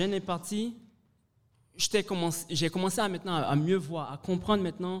 la gêne est partie, j'ai commencé maintenant à mieux voir, à comprendre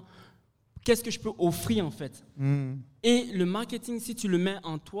maintenant qu'est-ce que je peux offrir en fait. Et le marketing, si tu le mets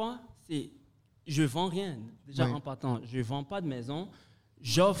en toi, c'est je ne vends rien déjà en partant. Je ne vends pas de maison,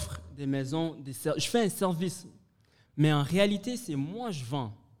 j'offre des maisons, je fais un service. Mais en réalité, c'est moi je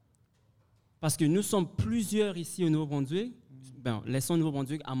vends. Parce que nous sommes plusieurs ici au Nouveau-Brunswick. Leçons au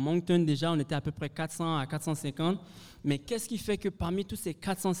Nouveau-Brunswick, à Moncton déjà, on était à peu près 400 à 450. Mais qu'est-ce qui fait que parmi tous ces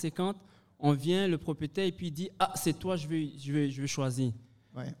 450, on vient, le propriétaire, et puis il dit « Ah, c'est toi, je veux choisir. »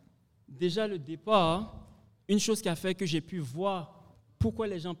 Déjà, le départ, une chose qui a fait que j'ai pu voir pourquoi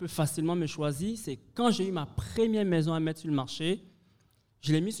les gens peuvent facilement me choisir, c'est quand j'ai eu ma première maison à mettre sur le marché,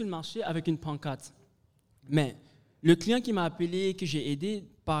 je l'ai mis sur le marché avec une pancarte. Mais le client qui m'a appelé, que j'ai aidé,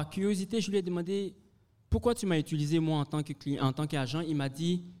 par curiosité, je lui ai demandé « Pourquoi tu m'as utilisé moi en tant qu'agent ?» Il m'a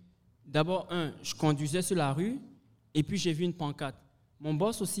dit « D'abord, je conduisais sur la rue et puis j'ai vu une pancarte. » Mon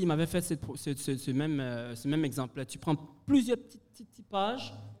boss aussi, il m'avait fait ce même exemple-là. Tu prends plusieurs petites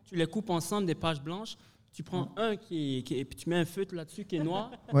pages, tu les coupes ensemble, des pages blanches, tu prends un et puis tu mets un feutre là-dessus qui est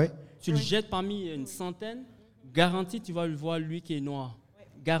noir, tu le jettes parmi une centaine, garanti, tu vas le voir, lui qui est noir.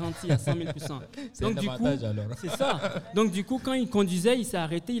 Garanti à 100 000 %. C'est un avantage alors. C'est ça. Donc du coup, quand il conduisait, il s'est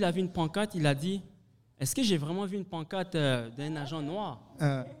arrêté, il a vu une pancarte, il a dit « Est-ce que j'ai vraiment vu une pancarte d'un agent noir ?»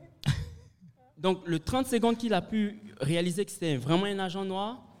 Donc, le 30 secondes qu'il a pu réaliser que c'était vraiment un agent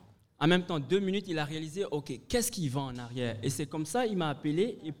noir, en même temps, 2 minutes, il a réalisé, OK, qu'est-ce qu'il vend en arrière? Et c'est comme ça, il m'a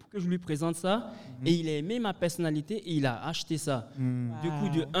appelé et pour que je lui présente ça. Et il a aimé ma personnalité et il a acheté ça. Du coup,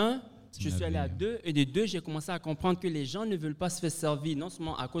 de 1, je suis allé à 2. Et de 2, j'ai commencé à comprendre que les gens ne veulent pas se faire servir, non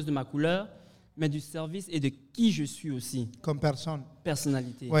seulement à cause de ma couleur, mais du service et de qui je suis aussi. Comme personne.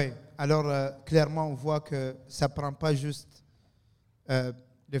 Personnalité. Oui. Alors, clairement, on voit que ça ne prend pas juste...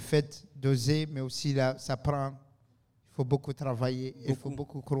 le fait d'oser, mais aussi là, ça prend, il faut beaucoup travailler, il faut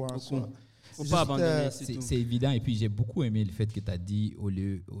beaucoup croire en soi. Il ne faut pas abandonner. C'est évident. Et puis, j'ai beaucoup aimé le fait que tu as dit,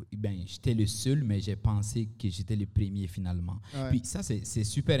 j'étais le seul, mais j'ai pensé que j'étais le premier finalement. Ouais. Puis ça, c'est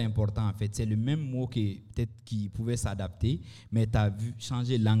super important en fait. C'est le même mot peut-être qui pouvait s'adapter, mais tu as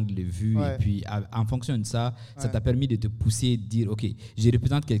changé l'angle de vue. Et puis, en fonction de ça, ça t'a permis de te pousser, de dire, OK, je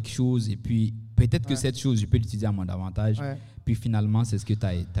représente quelque chose et puis peut-être que cette chose, je peux l'utiliser à mon avantage. Puis finalement, c'est ce que tu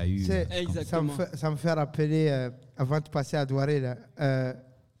as eu. Exactement. Ça me fait rappeler, avant de passer à Douaré, là,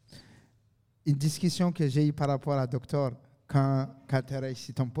 une discussion que j'ai eue par rapport à docteur quand tu as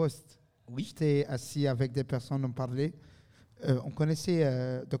réussi ton poste. Oui. J'étais assis avec des personnes, on parlait. On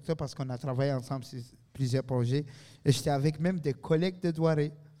connaissait docteur parce qu'on a travaillé ensemble sur plusieurs projets. Et j'étais avec même des collègues de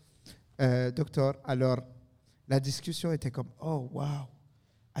Douaré, docteur. Alors, la discussion était comme, oh, wow,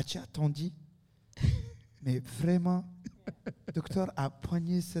 as-tu attendu mais vraiment, le docteur a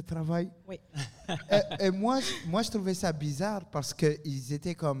poigné ce travail. Oui. Et moi, je trouvais ça bizarre parce qu'ils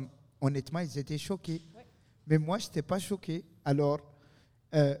étaient comme, honnêtement, ils étaient choqués. Oui. Mais moi, je n'étais pas choqué. Alors,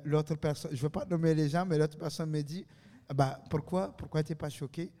 l'autre personne, je ne veux pas nommer les gens, mais l'autre personne me dit, pourquoi tu n'es pas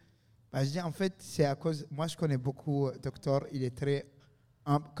choqué? Je dis, en fait, c'est à cause, moi, je connais beaucoup docteur, il est très,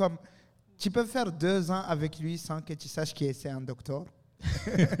 comme, tu peux faire 2 ans avec lui sans que tu saches qui c'est un docteur.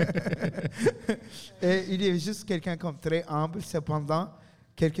 Et il est juste quelqu'un comme très humble. Cependant,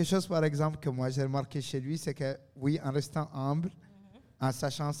 quelque chose, par exemple, que moi j'ai remarqué chez lui, c'est que oui, en restant humble, en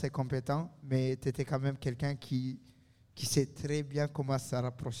sachant ses compétences, mais tu étais quand même quelqu'un qui sait très bien comment se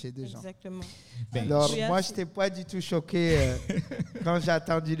rapprocher des gens. Exactement. Alors, moi, je n'étais pas du tout choqué quand j'ai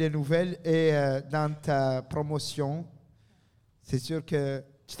entendu les nouvelles. Et dans ta promotion, c'est sûr que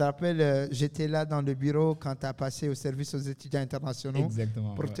je te rappelle, j'étais là dans le bureau quand tu as passé au service aux étudiants internationaux.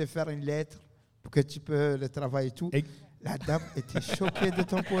 Exactement, pour te faire une lettre, pour que tu peux le travail et tout. La dame était choquée de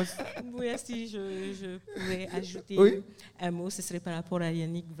ton poste. Oui, si je pouvais ajouter un mot, ce serait par rapport à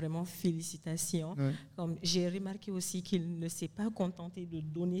Yannick. Vraiment, félicitations. Oui. Comme j'ai remarqué aussi qu'il ne s'est pas contenté de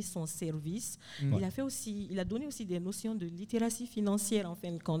donner son service. Il a donné aussi des notions de littératie financière, en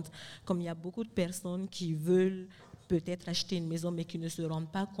fin de compte. Comme il y a beaucoup de personnes qui veulent peut-être acheter une maison, mais qui ne se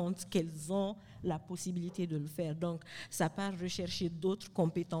rendent pas compte qu'elles ont la possibilité de le faire. Donc, ça part rechercher d'autres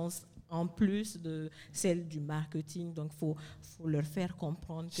compétences en plus de celles du marketing. Donc, il faut leur faire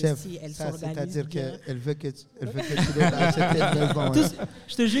comprendre que Chef, si elles ça, s'organisent c'est-à-dire bien... qu'elle veut que tu achètes une maison.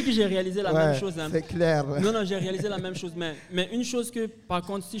 Je te jure que j'ai réalisé la même chose. C'est clair. Non, j'ai réalisé la même chose. Mais une chose que, par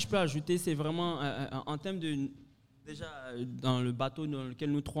contre, si je peux ajouter, c'est vraiment en termes de... Déjà, dans le bateau dans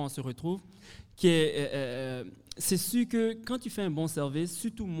lequel nous 3 on se retrouve, qui est... c'est sûr que quand tu fais un bon service,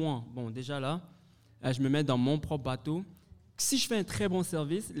 surtout moi, bon, déjà là, je me mets dans mon propre bateau. Si je fais un très bon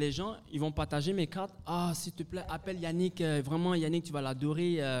service, les gens, ils vont partager mes cartes. Ah, s'il te plaît, appelle Yannick. Vraiment, Yannick, tu vas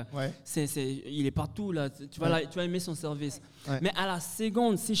l'adorer. Il est partout, là. Tu vas aimer son service. Ouais. Mais à la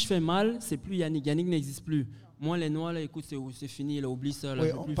seconde, si je fais mal, c'est plus Yannick. Yannick n'existe plus. Moi, les Noirs, là, écoute, c'est fini. Il oublie ça. Là,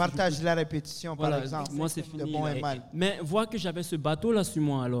 on partage la répétition, par exemple. Moi, c'est fini. De bon et mal. Mais vois que j'avais ce bateau-là sur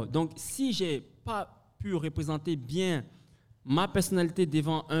moi, alors. Donc, si je n'ai pas pu représenter bien ma personnalité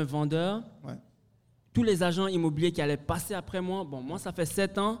devant un vendeur... Tous les agents immobiliers qui allaient passer après moi, moi, ça fait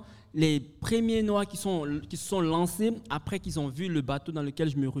 7 ans, les premiers Noirs qui se sont lancés, après qu'ils ont vu le bateau dans lequel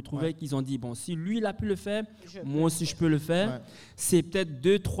je me retrouvais, qu'ils ont dit, si lui, il a pu le faire, moi aussi, je peux le faire. Ouais. C'est peut-être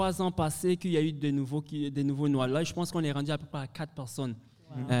 2-3 ans passés qu'il y a eu des nouveaux Noirs. Là, je pense qu'on est rendu à peu près à 4 personnes.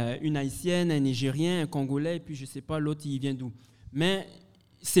 Une Haïtienne, un Nigérien, un Congolais, et puis je ne sais pas, l'autre, il vient d'où. Mais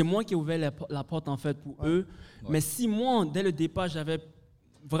c'est moi qui ai ouvert la porte, en fait, pour eux. Ouais. Mais si moi, dès le départ, j'avais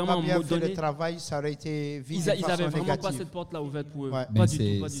vraiment bien fait le travail, ça aurait été vite. Ils n'avaient vraiment pas cette porte-là ouverte pour eux. Pas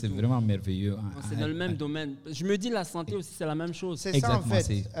du tout. C'est vraiment merveilleux. C'est dans le même domaine. Je me dis, la santé aussi, c'est la même chose. C'est ça, en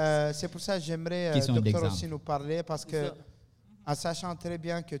fait. C'est pour ça que j'aimerais, docteur, aussi nous parler, parce que, en sachant très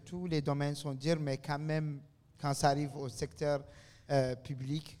bien que tous les domaines sont durs, mais quand même, quand ça arrive au secteur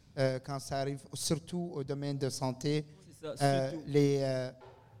public, quand ça arrive surtout au domaine de santé, les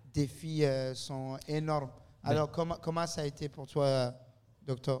défis sont énormes. Alors, comment ça a été pour toi,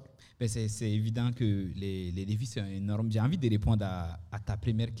 docteur? C'est évident que les défis sont énormes. J'ai envie de répondre à ta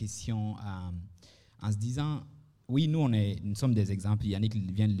première question en se disant, oui, nous sommes des exemples. Yannick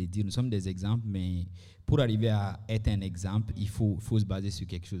vient de le dire, nous sommes des exemples, mais pour arriver à être un exemple, il faut se baser sur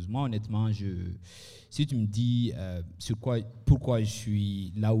quelque chose. Moi, honnêtement, si tu me dis pourquoi je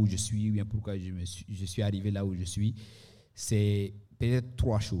suis là où je suis, ou bien pourquoi je suis arrivé là où je suis, c'est peut-être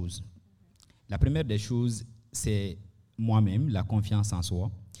 3 choses. La première des choses, c'est moi-même, la confiance en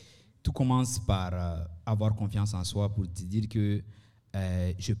soi. Tout commence par avoir confiance en soi pour te dire que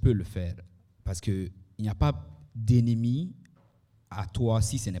je peux le faire. Parce qu'il n'y a pas d'ennemi à toi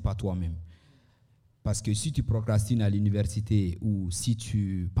si ce n'est pas toi-même. Parce que si tu procrastines à l'université ou si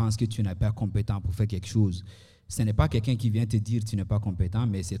tu penses que tu n'es pas compétent pour faire quelque chose, ce n'est pas quelqu'un qui vient te dire que tu n'es pas compétent,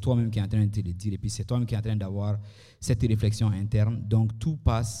 mais c'est toi-même qui es en train de te le dire. Et puis c'est toi-même qui es en train d'avoir cette réflexion interne. Donc tout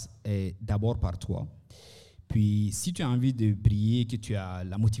passe d'abord par toi. Puis, si tu as envie de briller, que tu as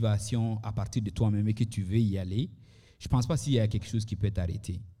la motivation à partir de toi-même et que tu veux y aller, je ne pense pas s'il y a quelque chose qui peut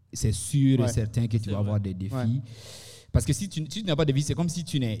t'arrêter. C'est sûr et certain que tu vas avoir des défis. Ouais. Parce que si tu n'as pas de défis, c'est comme si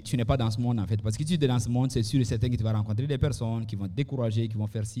tu n'es pas dans ce monde, en fait. Parce que si tu es dans ce monde, c'est sûr et certain que tu vas rencontrer des personnes qui vont te décourager, qui vont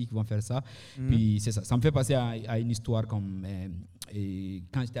faire ci, qui vont faire ça. Puis, c'est ça. Ça me fait passer à une histoire comme...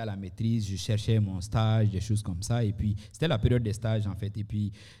 quand j'étais à la maîtrise, je cherchais mon stage, des choses comme ça. Et puis, c'était la période des stages, en fait. Et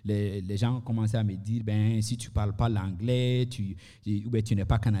puis, les gens commençaient à me dire, si tu ne parles pas l'anglais, ou tu n'es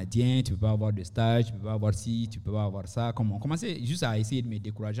pas canadien, tu ne peux pas avoir de stage, tu ne peux pas avoir ci, tu ne peux pas avoir ça. On commençait juste à essayer de me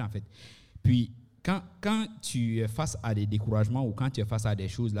décourager, en fait. Puis, quand tu es face à des découragements ou quand tu es face à des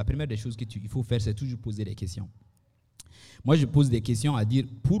choses, la première des choses qu'il faut faire, c'est toujours poser des questions. Moi, je pose des questions à dire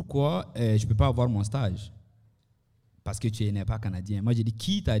pourquoi je ne peux pas avoir mon stage? Parce que tu n'es pas canadien. Moi, j'ai dit,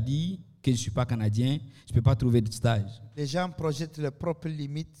 qui t'a dit que je ne suis pas canadien, je ne peux pas trouver de stage? Les gens projettent leurs propres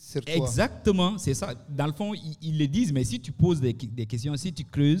limites sur toi. Exactement, c'est ça. Dans le fond, ils le disent, mais si tu poses des questions, si tu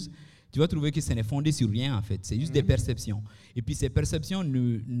creuses, tu vas trouver que ce n'est fondé sur rien, en fait. C'est juste des perceptions. Et puis, ces perceptions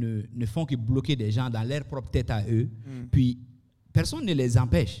ne font que bloquer des gens dans leur propre tête à eux. Puis, personne ne les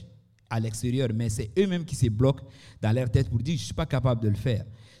empêche à l'extérieur, mais c'est eux-mêmes qui se bloquent dans leur tête pour dire « je ne suis pas capable de le faire ».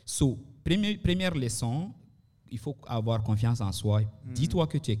 Première leçon, il faut avoir confiance en soi. Dis-toi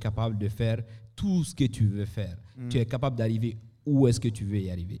que tu es capable de faire tout ce que tu veux faire. Tu es capable d'arriver où est-ce que tu veux y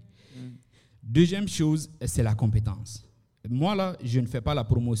arriver. Deuxième chose, c'est la compétence. Moi, là, je ne fais pas la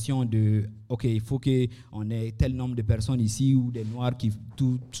promotion de « OK, il faut qu'on ait tel nombre de personnes ici ou des Noirs qui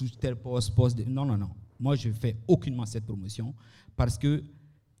tout tel poste. » Non. Moi, je ne fais aucunement cette promotion parce que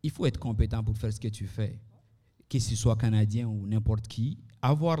il faut être compétent pour faire ce que tu fais. Que ce soit canadien ou n'importe qui,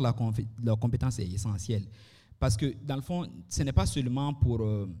 avoir la compétence est essentielle. Parce que, dans le fond, ce n'est pas seulement pour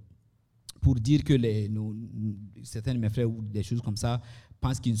dire que certains de mes frères ou des choses comme ça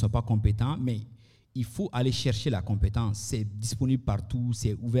pensent qu'ils ne sont pas compétents, mais il faut aller chercher la compétence. C'est disponible partout,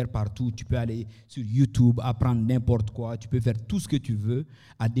 c'est ouvert partout. Tu peux aller sur YouTube, apprendre n'importe quoi. Tu peux faire tout ce que tu veux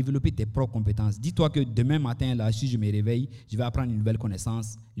à développer tes propres compétences. Dis-toi que demain matin, là, si je me réveille, je vais apprendre une nouvelle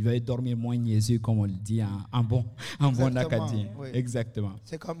connaissance. Je vais dormir moins niaiseux, comme on le dit en bon acadien. Oui. Exactement.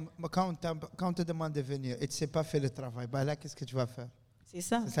 C'est comme quand on te demande de venir et tu ne sais pas faire le travail, ben là, qu'est-ce que tu vas faire? C'est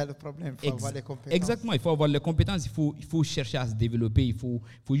ça. C'est ça le problème, il faut avoir les compétences. Exactement, il faut avoir les compétences, il faut chercher à se développer, il faut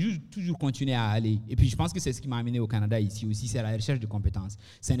toujours continuer à aller. Et puis je pense que c'est ce qui m'a amené au Canada ici aussi, c'est la recherche de compétences.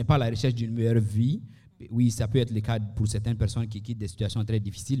 Ce n'est pas la recherche d'une meilleure vie. Oui, ça peut être le cas pour certaines personnes qui quittent des situations très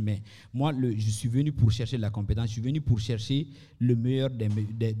difficiles, mais moi, je suis venu pour chercher de la compétence, je suis venu pour chercher le meilleur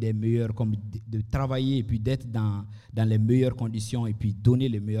des meilleurs, comme de travailler et puis d'être dans les meilleures conditions et puis donner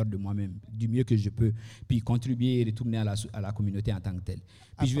le meilleur de moi-même, du mieux que je peux, puis contribuer et retourner à la communauté en tant que telle.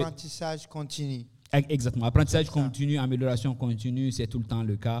 Puis apprentissage continu. Exactement, apprentissage continu, amélioration continue, c'est tout le temps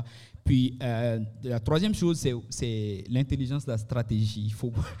le cas. Puis la troisième chose, c'est l'intelligence, la stratégie. Il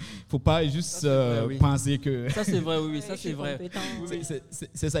faut pas juste penser que... Ça c'est vrai, oui, ça c'est vrai.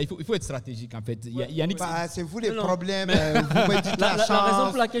 C'est ça, il faut être stratégique en fait. Yannick, c'est vous les problèmes, vous me dites la chance, la raison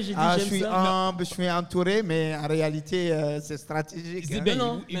pour laquelle j'ai dit je suis humble, je suis entouré, mais en réalité c'est stratégique.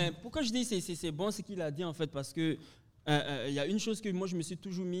 Mais pourquoi je dis c'est bon ce qu'il a dit en fait, parce que il y a une chose que moi je me suis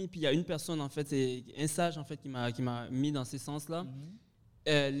toujours mis, puis il y a une personne en fait, c'est un sage en fait qui m'a mis dans ce sens-là.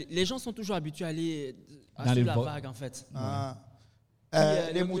 Les gens sont toujours habitués à aller suivre la vague en fait.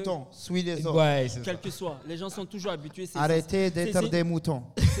 Les moutons, suis les autres. Ouais, quel que soit, les gens sont toujours habitués. Arrêtez d'être des moutons.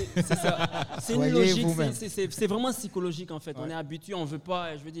 C'est ça. C'est une logique, c'est vraiment psychologique en fait. On est habitué, on veut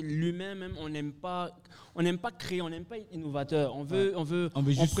pas, je veux dire, l'humain même, on n'aime pas créer, on n'aime pas être innovateur. On veut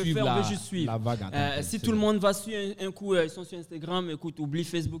juste suivre la vague. Si tout le monde va sur un coup, ils sont sur Instagram, écoute, oublie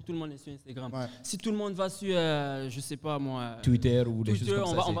Facebook, tout le monde est sur Instagram. Si tout le monde va sur, je sais pas moi, Twitter ou des choses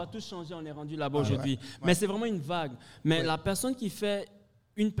comme ça. On va tous changer, on est rendu là-bas aujourd'hui. Mais c'est vraiment une vague. Mais la personne qui fait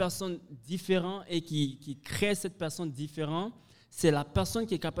une personne différente et qui crée cette personne différente, c'est la personne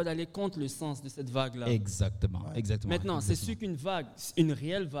qui est capable d'aller contre le sens de cette vague-là. Exactement. Maintenant, c'est sûr qu'une vague, une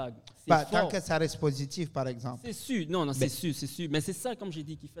réelle vague, tant que ça reste positif, par exemple. C'est sûr, c'est sûr. Mais c'est ça, comme j'ai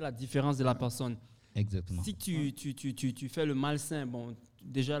dit, qui fait la différence de la personne. Exactement. Si tu fais le malsain, bon,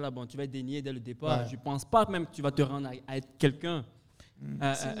 déjà là, tu vas être dénié dès le départ. Je ne pense pas même que tu vas te rendre à être quelqu'un.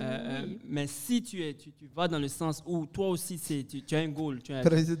 Mais si tu vas dans le sens où toi aussi tu as un goal. Le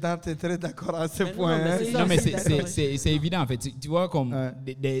président est très d'accord à ce point. C'est évident en fait. Tu vois, comme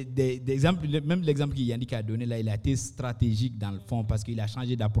des exemples, même l'exemple que Yannick a donné là, il a été stratégique dans le fond parce qu'il a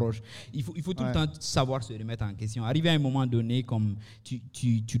changé d'approche. Il faut tout le temps savoir se remettre en question. Arriver à un moment donné, comme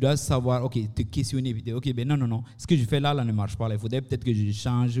tu dois savoir, te questionner, non, ce que je fais là ne marche pas. Là. Il faudrait peut-être que je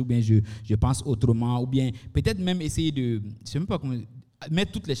change ou bien je pense autrement ou bien peut-être même essayer de, je sais même pas comment,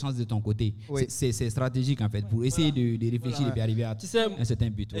 mettre toutes les chances de ton côté. C'est stratégique en fait pour essayer de réfléchir et puis arriver à un certain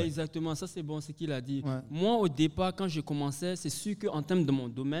but. Exactement, ça c'est bon ce qu'il a dit. Moi au départ quand j'ai commencé, c'est sûr qu'en termes de mon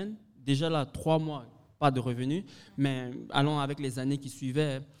domaine, déjà là 3 mois, pas de revenus, mais allons avec les années qui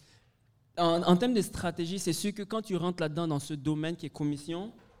suivaient. En termes de stratégie, c'est sûr que quand tu rentres là-dedans dans ce domaine qui est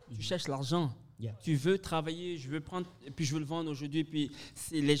commission, tu cherches l'argent. Tu veux travailler, je veux prendre, et puis je veux le vendre aujourd'hui, puis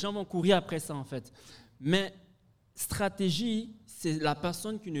les gens vont courir après ça en fait. Mais stratégie, c'est la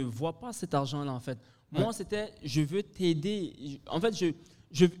personne qui ne voit pas cet argent-là, en fait. Moi, c'était, je veux t'aider. En fait,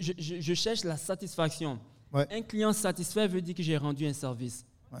 je cherche la satisfaction. Un client satisfait veut dire que j'ai rendu un service.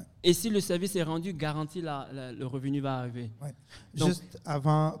 Ouais. Et si le service est rendu, garanti, le revenu va arriver. Ouais. Donc, juste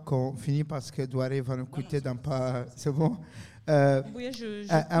avant qu'on finisse, parce que Douaré va nous coûter dans pas... C'est bon? Oui,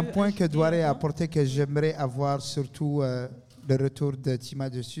 un point que Douaré a un apporté que j'aimerais avoir, surtout le retour de Tima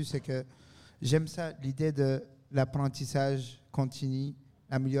dessus, c'est que j'aime ça, l'idée de l'apprentissage continu,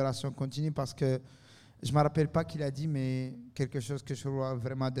 l'amélioration continue, parce que je ne me rappelle pas qu'il a dit, mais quelque chose que je vois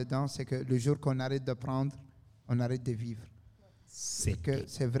vraiment dedans, c'est que le jour qu'on arrête d'apprendre, on arrête de vivre.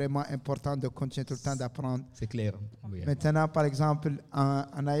 C'est vraiment important de continuer tout le temps d'apprendre. C'est clair. Oui. Maintenant, par exemple,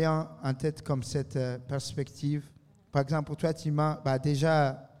 en ayant en tête comme cette perspective, par exemple, pour toi, Tima,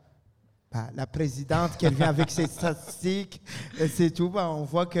 déjà, la présidente qui vient avec ses statistiques, et c'est tout, on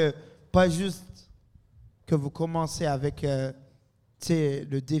voit que pas juste que vous commencez avec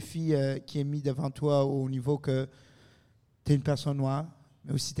le défi qui est mis devant toi au niveau que tu es une personne noire,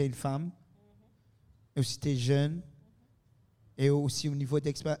 mais aussi tu es une femme, et aussi tu es jeune, et aussi au niveau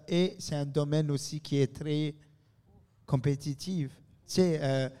d'expérience. Et c'est un domaine aussi qui est très compétitif. Tu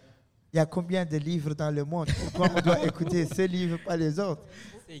sais, il y a combien de livres dans le monde? Pourquoi on doit écouter ces livres, pas les autres?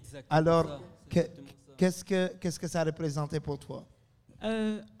 c'est exactement Alors, ça. C'est qu'est-ce que ça représentait pour toi?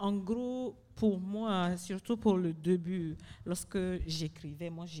 En gros, pour moi, surtout pour le début, lorsque j'écrivais,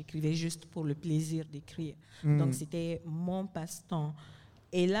 moi j'écrivais juste pour le plaisir d'écrire. Donc c'était mon passe-temps.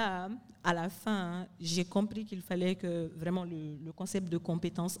 Et là, à la fin, j'ai compris qu'il fallait que vraiment le concept de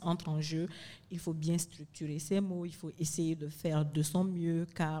compétence entre en jeu. Il faut bien structurer ses mots, il faut essayer de faire de son mieux,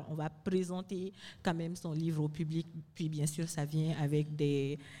 car on va présenter quand même son livre au public. Puis bien sûr, ça vient avec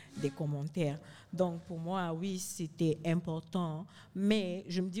des commentaires. Donc pour moi, oui, c'était important. Mais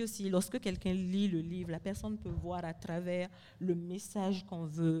je me dis aussi, lorsque quelqu'un lit le livre, la personne peut voir à travers le message qu'on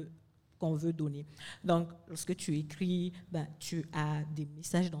veut donner. Donc, lorsque tu écris, tu as des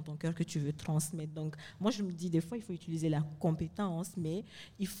messages dans ton cœur que tu veux transmettre. Donc, moi, je me dis, des fois, il faut utiliser la compétence, mais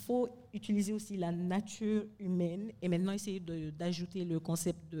il faut utiliser aussi la nature humaine et maintenant essayer d'ajouter le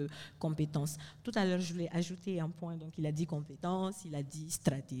concept de compétence. Tout à l'heure, je voulais ajouter un point. Donc, il a dit compétence, il a dit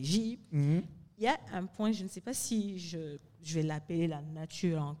stratégie. Il y a un point, je ne sais pas si je vais l'appeler la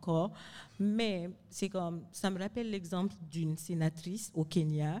nature encore, mais c'est comme, ça me rappelle l'exemple d'une sénatrice au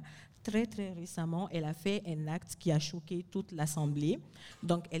Kenya. Très, très récemment, elle a fait un acte qui a choqué toute l'Assemblée.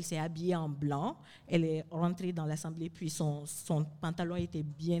 Donc, elle s'est habillée en blanc. Elle est rentrée dans l'Assemblée, puis son pantalon était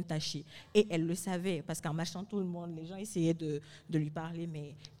bien taché. Et elle le savait, parce qu'en marchant tout le monde, les gens essayaient de lui parler,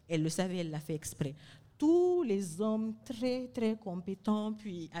 mais elle le savait, elle l'a fait exprès. Tous les hommes très, très compétents,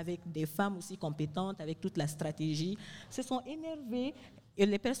 puis avec des femmes aussi compétentes, avec toute la stratégie, se sont énervés et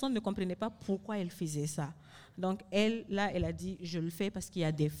les personnes ne comprenaient pas pourquoi elle faisait ça. Donc, elle a dit, je le fais parce qu'il y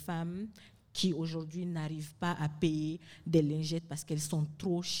a des femmes qui, aujourd'hui, n'arrivent pas à payer des lingettes parce qu'elles sont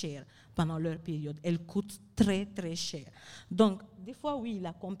trop chères pendant leur période. Elles coûtent très, très cher. Donc, des fois, oui,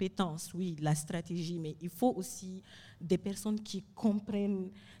 la compétence, oui, la stratégie, mais il faut aussi des personnes qui comprennent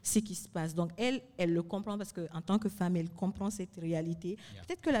ce qui se passe. Donc, elle le comprend parce qu'en tant que femme, elle comprend cette réalité.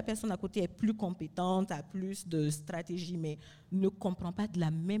 Peut-être que la personne à côté est plus compétente, a plus de stratégie, mais ne comprend pas de la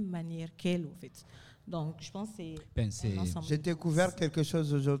même manière qu'elle, en fait. Donc, je pense que c'est un ensemble. J'ai découvert quelque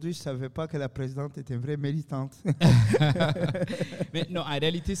chose aujourd'hui. Je ne savais pas que la présidente était une vraie militante. Mais non, en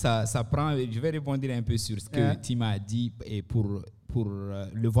réalité, ça prend... Je vais rebondir un peu sur ce que Tima a dit et pour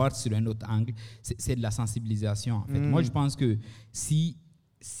le voir sur un autre angle. C'est de la sensibilisation, en fait. Moi, je pense que si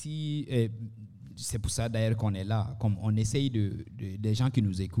c'est pour ça d'ailleurs qu'on est là, comme on essaye des gens qui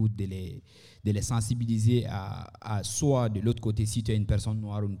nous écoutent, de les sensibiliser à soit de l'autre côté, si tu es une personne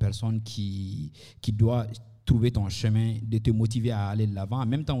noire ou une personne qui doit trouver ton chemin, de te motiver à aller de l'avant. En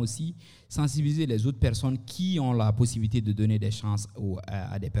même temps aussi, sensibiliser les autres personnes qui ont la possibilité de donner des chances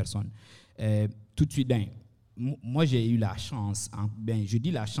à des personnes. Tout de suite, moi, j'ai eu la chance. Je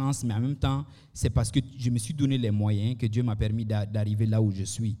dis la chance, mais en même temps, c'est parce que je me suis donné les moyens que Dieu m'a permis d'arriver là où je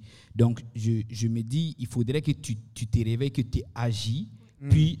suis. Donc, je me dis, il faudrait que tu te réveilles, que tu agis,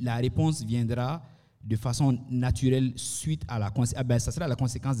 puis la réponse viendra de façon naturelle suite à la conséquence. Ça sera la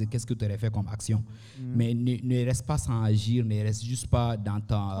conséquence de qu'est-ce que tu aurais fait comme action. Mais ne reste pas sans agir, ne reste juste pas dans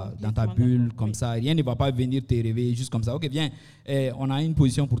ta bulle comme ça. Rien ne va pas venir te réveiller juste comme ça. Ok, viens, on a une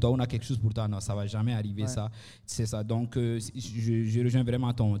position pour toi, on a quelque chose pour toi. Non, ça ne va jamais arriver, ça. C'est ça. Donc, je rejoins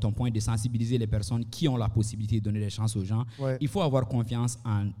vraiment ton point de sensibiliser les personnes qui ont la possibilité de donner des chances aux gens. Il faut avoir confiance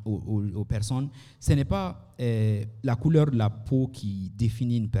aux personnes. Ce n'est pas la couleur de la peau qui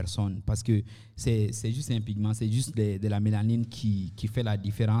définit une personne, parce que c'est juste un pigment, c'est juste de la mélanine qui fait la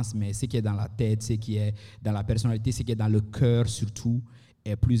différence, mais ce qui est dans la tête, ce qui est dans la personnalité, ce qui est dans le cœur surtout,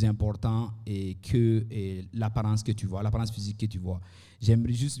 est plus important que l'apparence que tu vois, l'apparence physique que tu vois.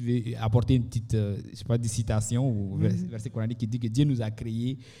 J'aimerais juste apporter une petite citation ou verset coranique qui dit que Dieu nous a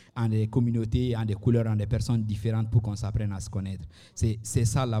créés en des communautés, en des couleurs, en des personnes différentes pour qu'on s'apprenne à se connaître. C'est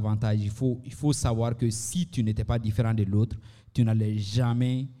ça l'avantage. Il faut savoir que si tu n'étais pas différent de l'autre, tu n'allais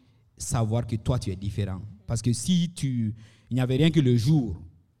jamais savoir que toi, tu es différent. Parce que il n'y avait rien que le jour,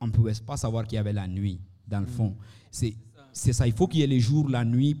 on ne pouvait pas savoir qu'il y avait la nuit, dans le fond. C'est ça, il faut qu'il y ait le jour, la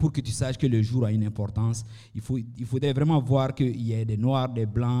nuit, pour que tu saches que le jour a une importance. Il faudrait vraiment voir qu'il y ait des noirs, des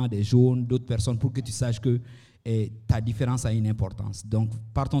blancs, des jaunes, d'autres personnes, pour que tu saches que ta différence a une importance. Donc,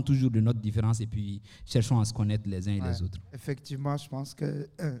 partons toujours de notre différence et puis cherchons à se connaître les uns et les autres. Effectivement, je pense que,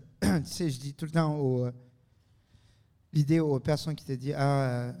 tu sais, je dis tout le temps l'idée aux personnes qui te disent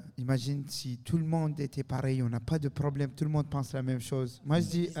imagine si tout le monde était pareil, on n'a pas de problème, tout le monde pense la même chose. Moi, je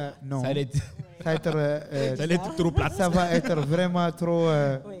dis non. Ça va être trop plat. Ça va être vraiment trop.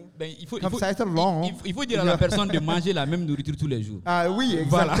 Ça va être long. Il faut dire à la personne de manger la même nourriture tous les jours. Ah oui,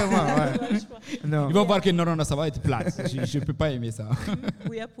 exactement. Voilà. Non. Ils vont voir que non, ça va être plat. Je ne peux pas aimer ça.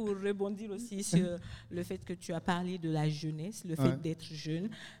 Oui, pour rebondir aussi sur le fait que tu as parlé de la jeunesse, le fait d'être jeune,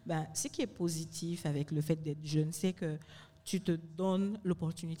 ce qui est positif avec le fait d'être jeune, c'est que tu te donnes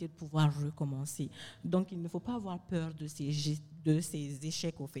l'opportunité de pouvoir recommencer. Donc, il ne faut pas avoir peur de ces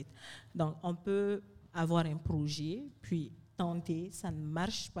échecs, au fait. Donc, on peut avoir un projet, puis tenter, ça ne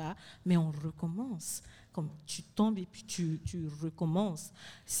marche pas, mais on recommence. Comme tu tombes et puis tu recommences.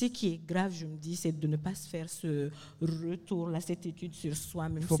 Ce qui est grave, je me dis, c'est de ne pas se faire ce retour, cette étude sur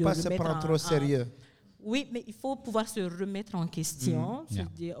soi-même. Il ne faut pas se prendre trop sérieux. Oui, mais il faut pouvoir se remettre en question, se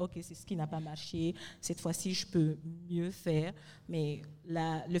dire, OK, c'est ce qui n'a pas marché, cette fois-ci, je peux mieux faire. Mais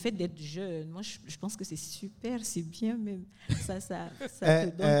le fait d'être jeune, moi, je pense que c'est super, c'est bien même. Ça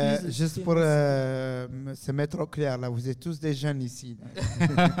te donne plus de juste pour se mettre au clair, là, vous êtes tous des jeunes ici.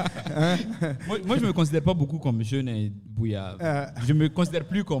 moi, je ne me considère pas beaucoup comme jeune, Bouya. Je ne me considère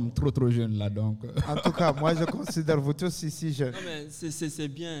plus comme trop jeune, là, donc. En tout cas, moi, je considère vous tous ici jeunes. Non, mais c'est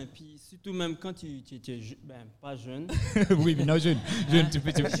bien. Puis surtout même quand tu es pas jeune. Oui, mais non, jeune.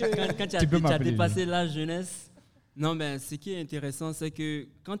 Quand tu as dépassé la jeunesse. Non, ce qui est intéressant, c'est que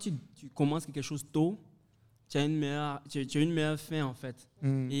quand tu commences quelque chose tôt, tu as une meilleure fin, en fait.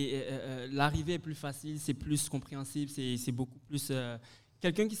 Et l'arrivée est plus facile, c'est plus compréhensible, c'est beaucoup plus...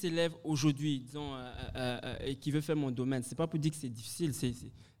 quelqu'un qui s'élève aujourd'hui, disons, et qui veut faire mon domaine, c'est pas pour dire que c'est difficile,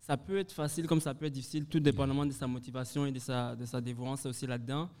 ça peut être facile comme ça peut être difficile, tout dépendamment de sa motivation et de sa dévouance aussi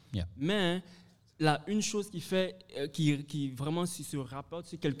là-dedans. Yeah. Mais une chose qui vraiment se rapporte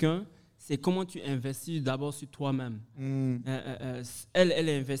sur quelqu'un, c'est comment tu investis d'abord sur toi-même. Elle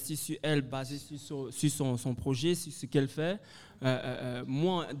est investie sur elle, basée sur son projet, sur ce qu'elle fait.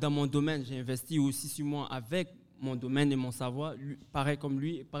 Moi, dans mon domaine, j'ai investi aussi sur moi avec mon domaine et mon savoir, pareil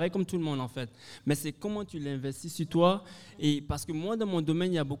comme tout le monde en fait. Mais c'est comment tu l'investis sur toi. Et parce que moi, dans mon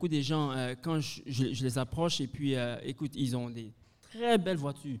domaine, il y a beaucoup de gens, quand je les approche et puis, écoute, ils ont des très belles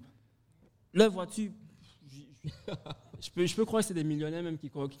voitures. Leur voiture, je peux croire que c'est des millionnaires même qui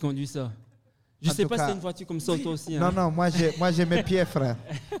conduisent ça. Je ne sais pas si c'est une voiture comme ça, toi aussi. Hein. Non, moi j'ai mes pieds, frère.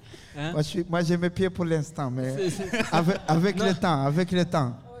 Hein? Moi j'ai mes pieds pour l'instant, mais avec le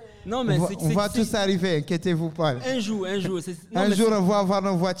temps. Non, mais on va tous arriver, inquiétez-vous pas. Un jour. Un jour, on va avoir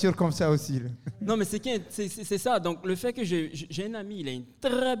nos voitures comme ça aussi. Là. Non, mais c'est ça. Donc, le fait que j'ai un ami, il a une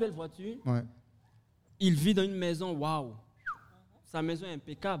très belle voiture. Ouais. Il vit dans une maison, waouh. Sa maison est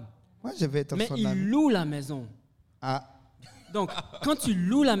impeccable. Moi, je vais être mais il loue la maison. Ah. Donc, quand tu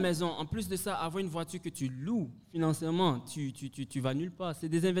loues la maison, en plus de ça, avoir une voiture que tu loues financièrement, tu vas nulle part. C'est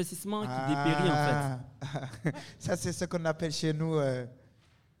des investissements qui dépérissent, en fait. Ça, c'est ce qu'on appelle chez nous...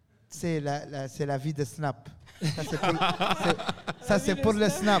 c'est la vie de Snap. Ça, c'est pour le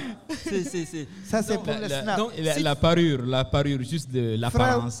Snap. Ça, c'est pour le Snap. Donc, la parure, juste de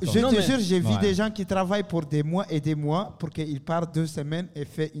l'apparence. Je te jure, j'ai vu des gens qui travaillent pour des mois et des mois pour qu'ils partent 2 semaines et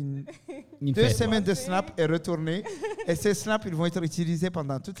fait deux semaines de Snap et retourner. Et ces Snaps, ils vont être utilisés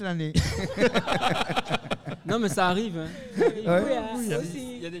pendant toute l'année. Non, mais ça arrive. Hein.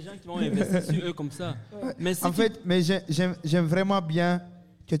 Il y a des gens qui vont investir sur eux comme ça. Ouais. Mais j'aime vraiment bien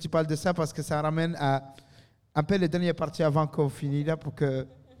que tu parles de ça parce que ça ramène à un peu les dernières parties avant qu'on finisse là pour qu'on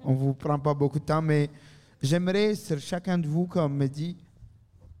ne vous prenne pas beaucoup de temps. Mais j'aimerais, sur chacun de vous, qu'on me dit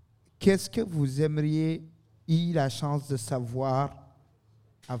qu'est-ce que vous aimeriez eu la chance de savoir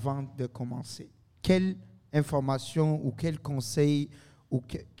avant de commencer. Quelle information ou quel conseil ou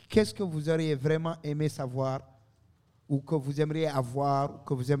qu'est-ce que vous auriez vraiment aimé savoir ou que vous aimeriez avoir,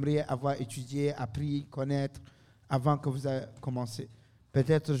 étudié, appris, connaître avant que vous ayez commencé.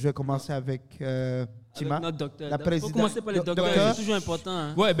 Peut-être je vais commencer avec Tima, notre docteur. la présidente. Il faut commencer par le docteur, c'est toujours important.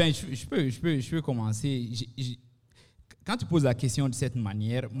 Hein. Ouais, ben, je peux commencer. Quand tu poses la question de cette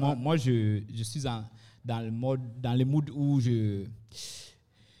manière, moi je suis dans le mood où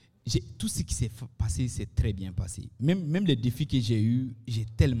tout ce qui s'est passé, c'est très bien passé. Même les défis que j'ai eus, j'ai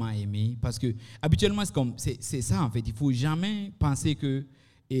tellement aimé. Parce que habituellement, c'est ça en fait. Il ne faut jamais penser que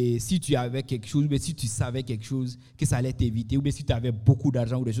si tu avais quelque chose, ou si tu savais quelque chose, que ça allait t'éviter, ou bien si tu avais beaucoup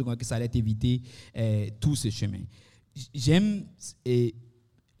d'argent ou des choses comme ça, que ça allait t'éviter tout ce chemin. J'aime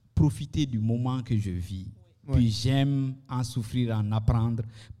profiter du moment que je vis. Puis j'aime en souffrir, en apprendre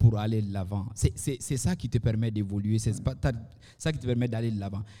pour aller de l'avant. C'est ça qui te permet d'évoluer, c'est ça qui te permet d'aller de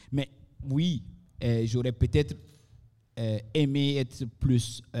l'avant. Mais oui, j'aurais peut-être aimé être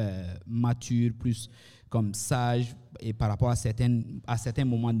plus mature, plus comme sage, et par rapport à certains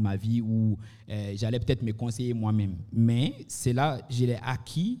moments de ma vie où j'allais peut-être me conseiller moi-même. Mais c'est là, je l'ai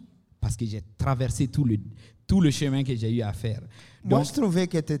acquis parce que j'ai traversé tout le chemin que j'ai eu à faire. Moi, Donc, je trouvais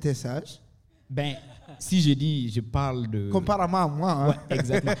que tu étais sage. Ben, si je parle de... Comparément à moi. Hein. Ouais,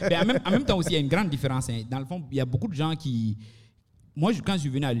 exactement. Mais en même temps aussi, il y a une grande différence. Hein. Dans le fond, il y a beaucoup de gens qui... Moi, quand je suis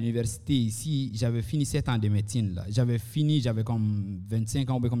venu à l'université ici, j'avais fini 7 ans de médecine. Là. J'avais comme 25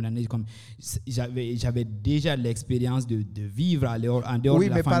 ans, comme une année. J'avais déjà l'expérience de vivre en dehors de la famille. Oui,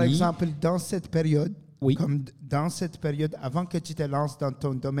 mais par exemple, dans cette période, oui. Comme dans cette période, avant que tu te lances dans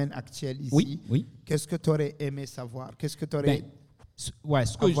ton domaine actuel ici, oui. Qu'est-ce que tu aurais aimé savoir? Qu'est-ce que tu aurais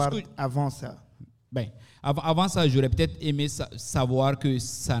avant ça? Ben, avant ça, j'aurais peut-être aimé savoir que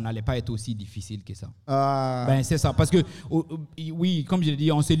ça n'allait pas être aussi difficile que ça. Ben, c'est ça. Parce que, oui, comme je l'ai dit,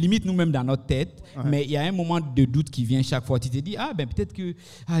 on se limite nous-mêmes dans notre tête, mais il y a un moment de doute qui vient chaque fois. Tu te dis, ben, peut-être que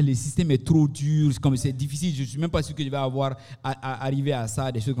le système est trop dur, comme c'est difficile, je ne suis même pas sûr que je vais arriver à ça,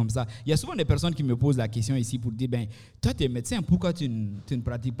 des choses comme ça. Il y a souvent des personnes qui me posent la question ici pour dire, ben, toi, tu es médecin, pourquoi tu ne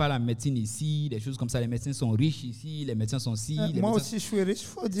pratiques pas la médecine ici, des choses comme ça. Les médecins sont riches ici, les médecins sont ci. Moi aussi, je suis riche, il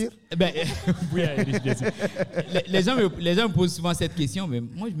faut dire. Ben, oui, les gens me posent souvent cette question, mais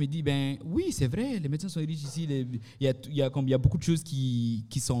moi je me dis, ben oui, c'est vrai, les médecins sont riches ici, il y a beaucoup de choses qui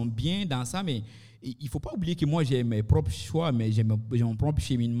sont bien dans ça, mais il ne faut pas oublier que moi j'ai mes propres choix, mais j'ai mon propre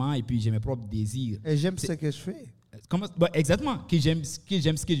cheminement et puis j'ai mes propres désirs. Et j'aime ce que je fais. Exactement, que j'aime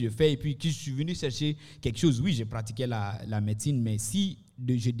ce que je fais et puis que je suis venu chercher quelque chose. Oui, j'ai pratiqué la médecine, mais si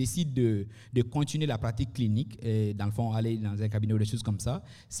je décide de continuer la pratique clinique, et dans le fond, aller dans un cabinet ou des choses comme ça,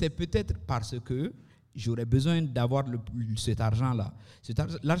 c'est peut-être parce que j'aurais besoin d'avoir cet argent-là.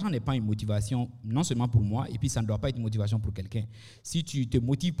 L'argent n'est pas une motivation, non seulement pour moi, et puis ça ne doit pas être une motivation pour quelqu'un. Si tu te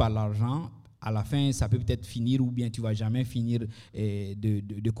motives par l'argent, à la fin, ça peut peut-être finir ou bien tu ne vas jamais finir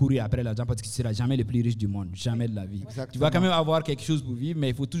de courir après l'argent parce que tu ne seras jamais le plus riche du monde, jamais de la vie. Exactement. Tu vas quand même avoir quelque chose pour vivre, mais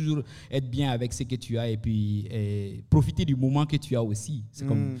il faut toujours être bien avec ce que tu as et puis profiter du moment que tu as aussi. C'est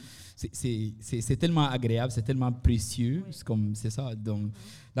comme... C'est tellement agréable, c'est tellement précieux, c'est ça. Donc,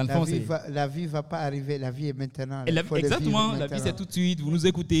 dans le fond, la vie ne va pas arriver, la vie est maintenant. Exactement, la vie c'est tout de suite, vous nous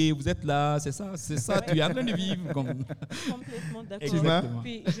écoutez, vous êtes là, c'est ça, tu es en train de vivre. Complètement d'accord.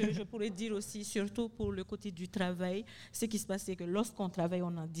 Puis je pourrais dire aussi, surtout pour le côté du travail, ce qui se passe, c'est que lorsqu'on travaille,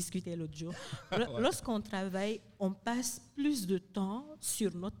 on en discutait l'autre jour, lorsqu'on travaille, on passe plus de temps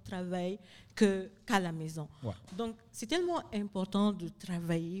sur notre travail qu'à la maison. Ouais. Donc, c'est tellement important de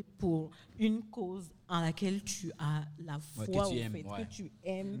travailler pour une cause en laquelle tu as la foi, que tu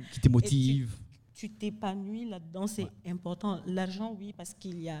aimes, qui te motive. Tu t'épanouis là-dedans, c'est important. L'argent, oui, parce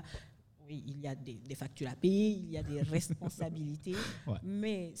qu'il y a des factures à payer, il y a des responsabilités,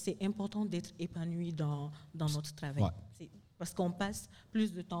 mais c'est important d'être épanoui dans notre travail. Ouais. Parce qu'on passe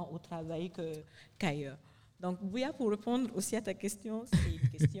plus de temps au travail qu'ailleurs. Donc, Bouya, pour répondre aussi à ta question, c'est une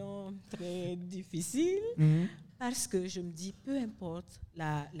question très difficile parce que je me dis, peu importe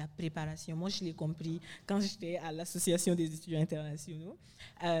la préparation. Moi, je l'ai compris quand j'étais à l'Association des étudiants internationaux.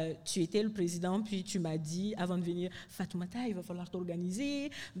 Tu étais le président, puis tu m'as dit, avant de venir, Fatoumata, il va falloir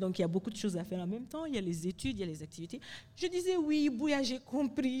t'organiser. Donc, il y a beaucoup de choses à faire en même temps. Il y a les études, il y a les activités. Je disais, oui, Bouya, j'ai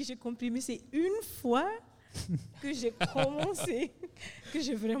compris. Mais c'est une fois que j'ai commencé, que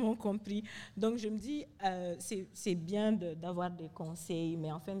j'ai vraiment compris. Donc, je me dis, c'est bien d'avoir des conseils,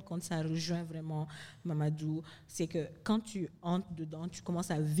 mais en fin de compte, ça rejoint vraiment Mahamadou. C'est que quand tu entres dedans, tu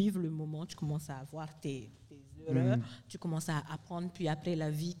commences à vivre le moment, tu commences à avoir tes erreurs, tu commences à apprendre, puis après,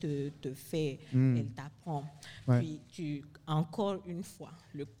 la vie te fait, elle t'apprend. Ouais. Puis, encore une fois,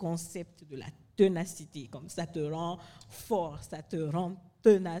 le concept de la ténacité, comme ça te rend fort, ça te rend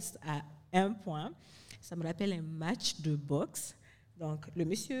tenace à un point. Ça me rappelle un match de boxe. Donc, le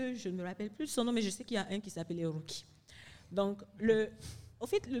monsieur, je ne me rappelle plus son nom, mais je sais qu'il y a un qui s'appelait Rookie. Donc, Au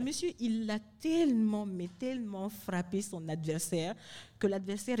fait, le monsieur, il a tellement frappé son adversaire que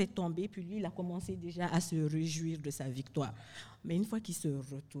l'adversaire est tombé, puis lui, il a commencé déjà à se réjouir de sa victoire. Mais une fois qu'il se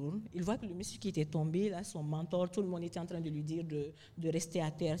retourne, il voit que le monsieur qui était tombé, là, son mentor, tout le monde était en train de lui dire de rester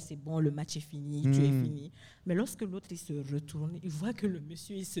à terre, c'est bon, le match est fini, tu es fini. Mais lorsque l'autre, il se retourne, il voit que le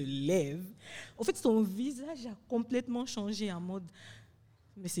monsieur, il se lève. En fait, son visage a complètement changé en mode...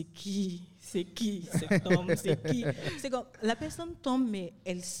 Mais c'est qui cet homme? C'est qui? C'est comme, la personne tombe, mais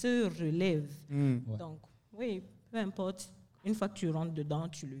elle se relève. Donc, oui, peu importe. Une fois que tu rentres dedans,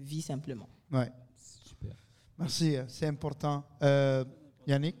 tu le vis simplement. Ouais. Super. Merci, c'est important.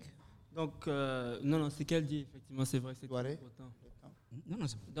 Yannick? Donc, non, c'est qu'elle dit, effectivement, c'est vrai, c'est très important.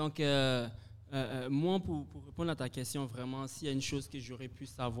 Donc, moi, pour répondre à ta question, vraiment, s'il y a une chose que j'aurais pu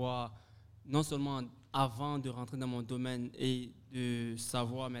savoir, non seulement avant de rentrer dans mon domaine et de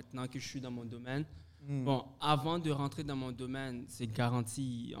savoir maintenant que je suis dans mon domaine. Bon, avant de rentrer dans mon domaine, c'est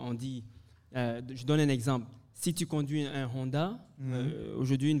garanti, on dit, je donne un exemple. Si tu conduis un Honda,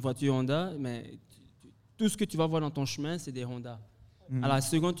 aujourd'hui une voiture Honda, mais tout ce que tu vas voir dans ton chemin, c'est des Honda. À la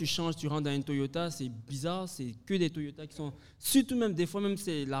seconde, tu changes, tu rentres dans une Toyota, c'est bizarre, c'est que des Toyota qui sont... Surtout même, des fois, même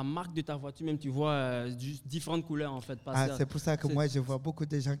c'est la marque de ta voiture, même tu vois différentes couleurs en fait. C'est pour ça que moi, je vois beaucoup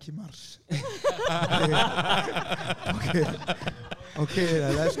de gens qui marchent. Ok,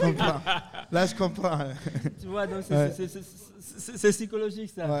 là, je comprends. Tu vois, donc c'est psychologique,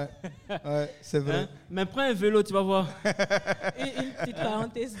 ça. Ouais, c'est vrai. Hein? Mais prends un vélo, tu vas voir. Et une petite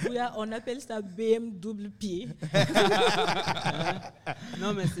parenthèse, Bouya, on appelle ça BM double pied.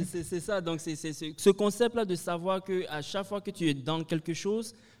 Non, mais c'est ça. Donc, c'est ce concept-là de savoir qu'à chaque fois que tu es dans quelque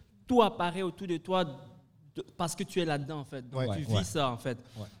chose, tout apparaît autour de toi parce que tu es là-dedans, en fait. Donc, tu vis ça, en fait.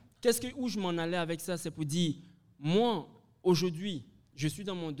 Ouais. Où je m'en allais avec ça, c'est pour dire, moi, aujourd'hui, je suis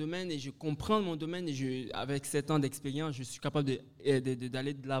dans mon domaine et je comprends mon domaine et avec 7 ans d'expérience, je suis capable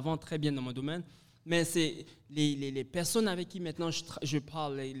d'aller de l'avant très bien dans mon domaine. Mais c'est les personnes avec qui maintenant je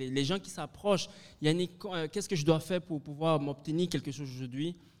parle, les gens qui s'approchent. Yannick, qu'est-ce que je dois faire pour pouvoir m'obtenir quelque chose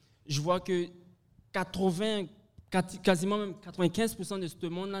aujourd'hui? Je vois que quasiment même 95% de ce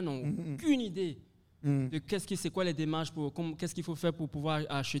monde-là n'ont aucune idée de c'est quoi les démarches, qu'est-ce qu'il faut faire pour pouvoir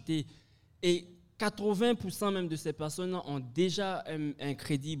acheter. Et 80% même de ces personnes ont déjà un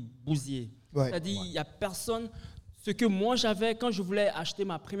crédit bousillé. C'est-à-dire il n'y a personne. Ce que moi j'avais quand je voulais acheter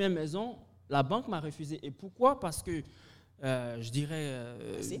ma première maison, la banque m'a refusé. Et pourquoi? Parce que, je dirais,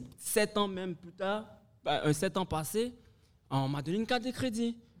 7 ans même plus tard, 7 ans passés, on m'a donné une carte de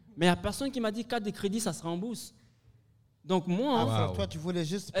crédit. Mais il n'y a personne qui m'a dit carte de crédit, ça se rembourse. Donc moi, toi, tu voulais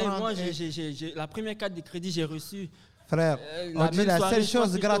juste prendre... moi, la première carte de crédit, j'ai reçu... Frère, on dit la seule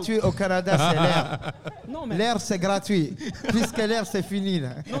chose gratuite au Canada, c'est l'air. Non, mais... L'air, c'est gratuit. Puisque l'air, c'est fini.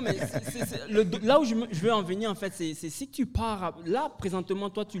 Là, non, mais là où je veux en venir, en fait, c'est si tu pars... Là, présentement,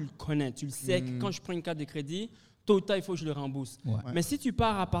 toi, tu le connais. Tu le sais que quand je prends une carte de crédit, tôt ou tard, il faut que je le rembourse. Ouais. Mais si tu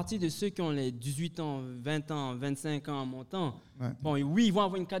pars à partir de ceux qui ont les 18 ans, 20 ans, 25 ans en montant, bon, oui, ils vont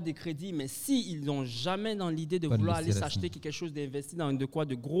avoir une carte de crédit, mais s'ils n'ont jamais dans l'idée de vouloir aller s'acheter quelque chose d'investi dans de quoi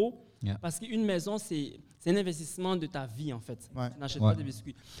de gros, parce qu'une maison, c'est un investissement de ta vie, en fait. Tu n'achètes pas des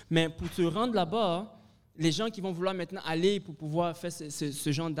biscuits. Mais pour te rendre là-bas, les gens qui vont vouloir maintenant aller pour pouvoir faire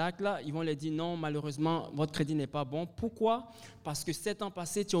ce genre d'acte-là, ils vont leur dire non, malheureusement, votre crédit n'est pas bon. Pourquoi? Parce que 7 ans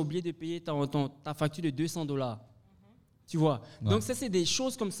passés, tu as oublié de payer ta facture de $200. Tu vois? Donc, ça, c'est des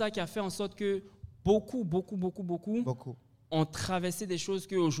choses comme ça qui a fait en sorte que beaucoup ont traversé des choses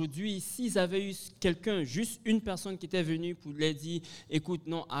qu'aujourd'hui, s'ils avaient eu quelqu'un, juste une personne qui était venue pour leur dire écoute,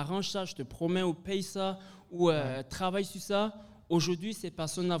 non, arrange ça, je te promets, ou paye ça, ou travaille sur ça. Aujourd'hui, ces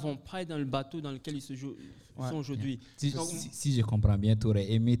personnes-là ne vont pas être dans le bateau dans lequel ils sont aujourd'hui. Si je comprends bien, tu aurais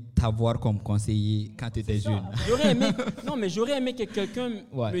aimé t'avoir comme conseiller quand tu étais jeune. J'aurais aimé que quelqu'un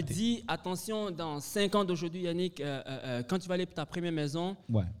me dise attention, dans 5 ans d'aujourd'hui, Yannick, quand tu vas aller pour ta première maison,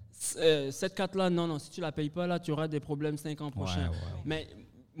 cette carte-là, non, si tu ne la payes pas, là, tu auras des problèmes 5 ans prochains. Mais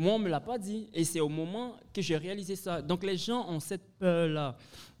moi, on ne me l'a pas dit. Et c'est au moment que j'ai réalisé ça. Donc, les gens ont cette peur-là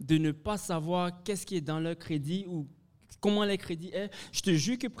de ne pas savoir qu'est-ce qui est dans leur crédit ou comment les crédits est. Je te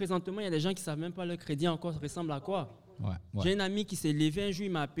jure que présentement, il y a des gens qui ne savent même pas leur crédit encore ressemble à quoi. J'ai un ami qui s'est levé un jour,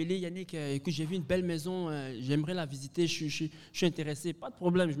 il m'a appelé, Yannick, écoute, j'ai vu une belle maison, j'aimerais la visiter, je suis intéressé. Pas de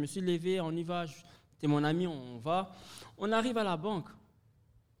problème, je me suis levé, on y va, t'es mon ami, on va. On arrive à la banque.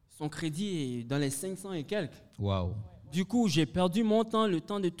 Son crédit est dans les 500 et quelques. Wow. Du coup, j'ai perdu mon temps, le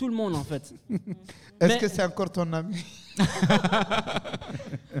temps de tout le monde, en fait. Est-ce que c'est encore ton ami?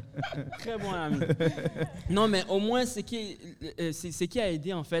 Très bon ami. Non, mais au moins, ce qui a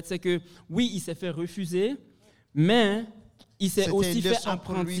aidé, en fait, c'est que, oui, il s'est fait refuser, mais il s'est aussi fait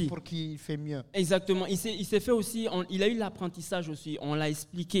apprenti. Pour lui, pour qu'il fait mieux. Exactement. Il s'est fait aussi, il a eu l'apprentissage aussi. On l'a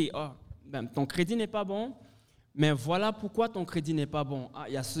expliqué. Oh, ben, ton crédit n'est pas bon, mais voilà pourquoi ton crédit n'est pas bon. Ah,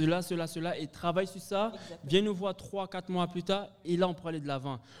 il y a cela, et travaille sur ça. Exactement. Viens nous voir 3-4 mois plus tard, et là, on peut aller de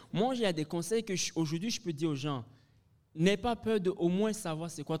l'avant. Moi, il y a des conseils que aujourd'hui, je peux dire aux gens. N'aie pas peur de au moins savoir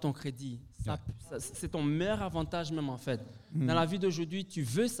c'est quoi ton crédit. C'est ton meilleur avantage même, en fait. Dans la vie d'aujourd'hui, tu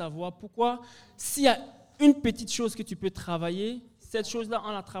veux savoir pourquoi. S'il y a une petite chose que tu peux travailler, cette chose-là,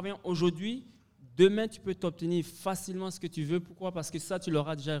 en la travaillant aujourd'hui, demain, tu peux t'obtenir facilement ce que tu veux. Pourquoi? Parce que ça, tu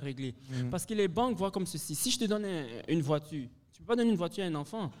l'auras déjà réglé. Parce que les banques voient comme ceci. Si je te donne une voiture, tu ne peux pas donner une voiture à un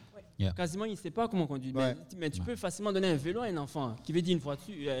enfant. Yeah. Quasiment, il ne sait pas comment conduire. Ouais. Mais tu peux facilement donner un vélo à un enfant, qui veut dire une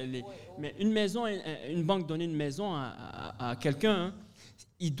voiture. Mais une maison, une banque donner une maison à quelqu'un, hein,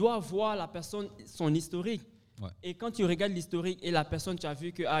 il doit voir la personne, son historique. Ouais. Et quand tu regardes l'historique et la personne, tu as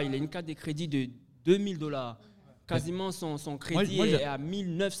vu qu'il a une carte de crédit de $2,000. Quasiment son crédit est à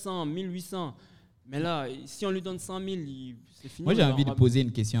 1900, 1800. Mais là, si on lui donne 100 000, c'est fini. Moi, j'ai envie de poser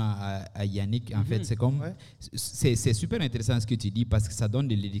une question à Yannick. En fait, c'est comme, c'est super intéressant ce que tu dis parce que ça donne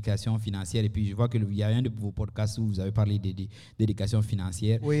de l'éducation financière. Et puis, je vois qu'il y a un de vos podcasts où vous avez parlé d'éducation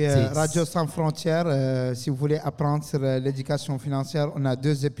financière. Oui, Radio Sans Frontières, si vous voulez apprendre sur l'éducation financière, on a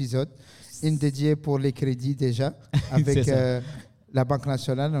 2 épisodes. Une dédiée pour les crédits déjà, avec la Banque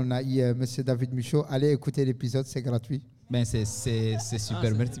nationale. On a eu M. David Michaud. Allez écouter l'épisode, c'est gratuit. Ben c'est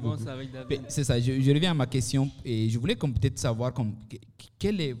super, merci beaucoup. C'est ça, je reviens à ma question et je voulais peut-être savoir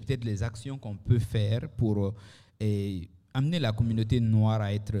quelles sont peut-être les actions qu'on peut faire pour amener la communauté noire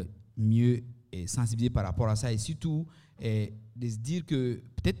à être mieux sensibilisée par rapport à ça et surtout de se dire que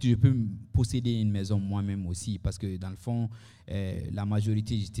peut-être je peux posséder une maison moi-même aussi parce que dans le fond, la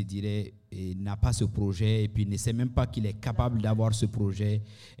majorité, je te dirais, n'a pas ce projet et puis ne sait même pas qu'il est capable d'avoir ce projet.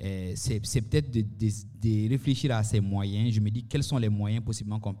 C'est peut-être de réfléchir à ces moyens. Je me dis quels sont les moyens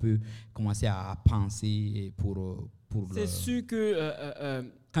possiblement qu'on peut commencer à penser pour c'est sûr que...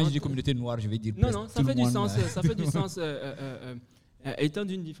 quand je dis communauté noire, je vais dire... Non, ça fait du sens. Ça fait du sens. Étant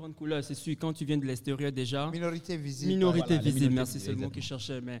d'une différente couleur, c'est sûr, quand tu viens de l'extérieur déjà... Minorité visible. Minorité visible, merci, c'est le mot que je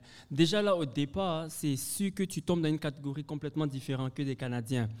cherchais. Mais déjà là, au départ, c'est sûr que tu tombes dans une catégorie complètement différente que des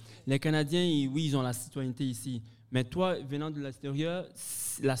Canadiens. Les Canadiens, oui, ils ont la citoyenneté ici. Mais toi, venant de l'extérieur,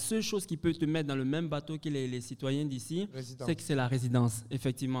 la seule chose qui peut te mettre dans le même bateau que les citoyens d'ici, c'est que c'est la résidence,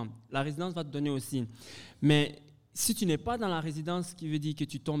 effectivement. La résidence va te donner aussi. Mais... si tu n'es pas dans la résidence, ce qui veut dire que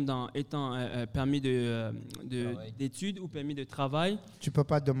tu tombes dans étant permis d'études ou permis de travail. Tu ne peux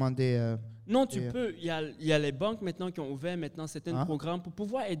pas demander... non, tu peux. Il y a les banques maintenant qui ont ouvert maintenant certains programmes pour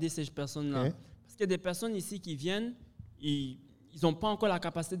pouvoir aider ces personnes-là. Okay. Parce qu'il y a des personnes ici qui viennent, ils n'ont pas encore la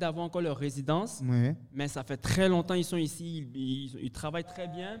capacité d'avoir encore leur résidence, mais ça fait très longtemps qu'ils sont ici, ils travaillent très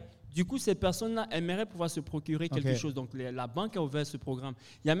bien. Du coup, ces personnes-là aimeraient pouvoir se procurer quelque chose. Donc, la banque a ouvert ce programme.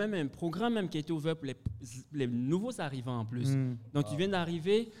 Il y a même un programme qui a été ouvert pour les nouveaux arrivants en plus. Donc, tu viens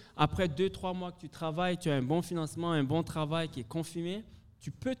d'arriver, après 2-3 mois que tu travailles, tu as un bon financement, un bon travail qui est confirmé,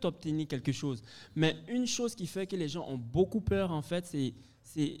 tu peux t'obtenir quelque chose. Mais une chose qui fait que les gens ont beaucoup peur, en fait,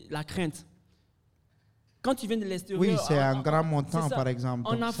 c'est la crainte. Quand tu viens de l'extérieur... Oui, c'est un Grand Moncton, par exemple.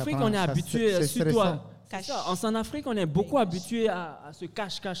 En Afrique, on est habitué, surtout en Afrique, on est beaucoup habitué à ce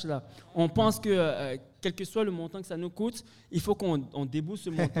cash-là. On pense que, quel que soit le montant que ça nous coûte, il faut qu'on débourse ce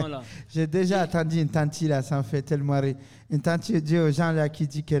montant-là. J'ai déjà entendu une tante, là, ça me fait tellement rire. Une tante dit aux gens là, qui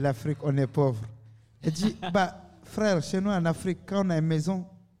dit que l'Afrique, on est pauvre. Elle dit, frère, chez nous en Afrique, quand on a une maison,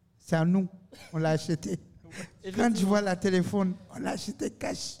 c'est à nous, on l'a acheté. Quand tu vois la téléphone, on l'a acheté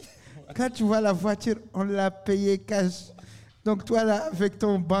cash. Quand tu vois la voiture, on l'a payé cash. Donc toi, là, avec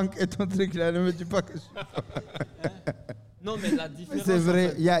ton banque et ton truc, là, ne me dis pas que je... Non, mais la différence... C'est vrai, en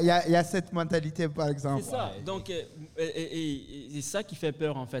fait, il y a cette mentalité, par exemple. C'est ça. Donc, et c'est ça qui fait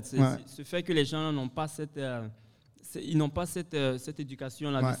peur, en fait. C'est ce fait que les gens n'ont pas cette... ils n'ont pas cette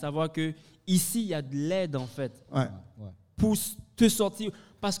éducation-là, de savoir qu'ici, il y a de l'aide, en fait, pour te sortir.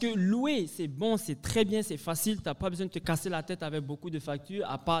 Parce que louer, c'est bon, c'est très bien, c'est facile. Tu n'as pas besoin de te casser la tête avec beaucoup de factures,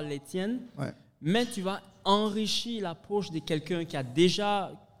 à part les tiennes. Mais tu vas enrichir l'approche de quelqu'un qui a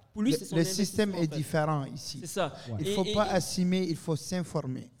déjà... Pour lui, c'est son investissement. Le système est différent ici. C'est ça. Il ne faut pas assumer, il faut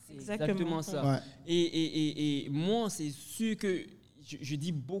s'informer. C'est exactement ça. Et moi, c'est sûr que je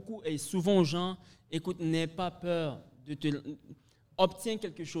dis beaucoup et souvent aux gens, écoute, n'aie pas peur de obtiens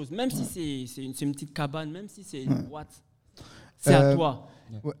quelque chose. Même si c'est une petite cabane, même si c'est une boîte, c'est à toi.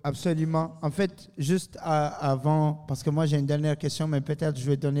 Oui, absolument. En fait, juste avant, parce que moi, j'ai une dernière question, mais peut-être je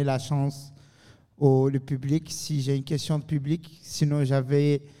vais donner la chance le public, si j'ai une question de public. Sinon,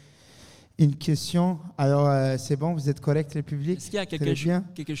 j'avais une question. Alors, c'est bon, vous êtes correct, le public? Est-ce qu'il y a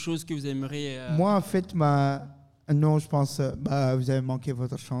quelque chose que vous aimeriez... Moi, en fait, un Non, je pense vous avez manqué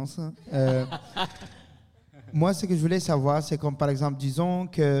votre chance. Moi, ce que je voulais savoir, c'est comme par exemple, disons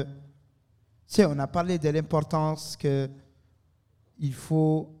que, on a parlé de l'importance qu'il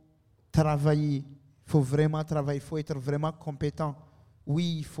faut travailler, il faut vraiment travailler, il faut être vraiment compétent.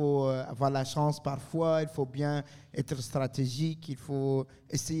 Oui, il faut avoir la chance parfois, il faut bien être stratégique, il faut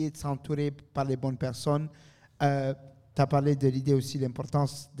essayer de s'entourer par les bonnes personnes. Tu as parlé de l'idée aussi,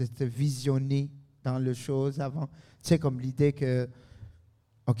 l'importance de te visionner dans les choses avant. Tu sais, comme l'idée que,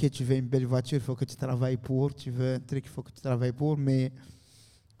 OK, tu veux une belle voiture, il faut que tu travailles pour. Tu veux un truc, il faut que tu travailles pour. Mais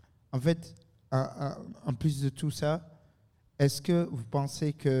en fait, en plus de tout ça, est-ce que vous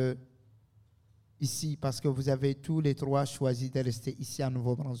pensez que ici, parce que vous avez tous les trois choisi de rester ici à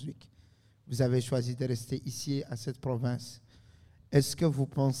Nouveau-Brunswick, vous avez choisi de rester ici à cette province, est-ce que vous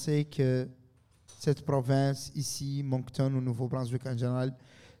pensez que cette province ici, Moncton ou Nouveau-Brunswick en général,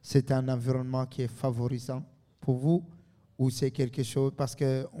 c'est un environnement qui est favorisant pour vous, ou c'est quelque chose, parce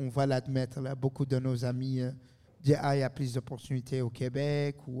qu'on va l'admettre, là, beaucoup de nos amis disent « Ah, il y a plus d'opportunités au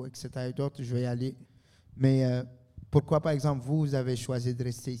Québec » ou etc. et d'autres, je vais y aller. Mais pourquoi, par exemple, vous avez choisi de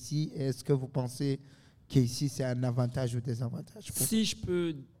rester ici? Est-ce que vous pensez qu'ici, c'est un avantage ou désavantage? Si je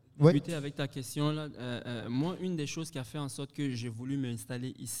peux débuter avec ta question, là, moi, une des choses qui a fait en sorte que j'ai voulu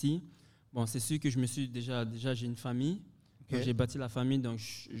m'installer ici, bon, c'est sûr que je me suis déjà j'ai une famille. Okay. J'ai bâti la famille, donc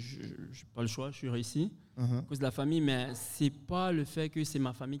je n'ai pas le choix, je suis ici à cause de la famille, mais ce n'est pas le fait que c'est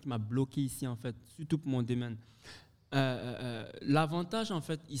ma famille qui m'a bloqué ici, en fait, surtout pour mon domaine. L'avantage, en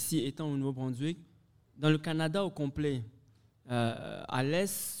fait, ici, étant au Nouveau-Brunswick, dans le Canada au complet, à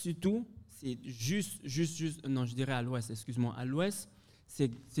l'est surtout, c'est juste, non, je dirais à l'ouest, excuse-moi, à l'ouest,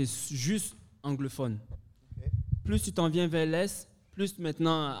 c'est juste anglophone. Okay. Plus tu t'en viens vers l'est, plus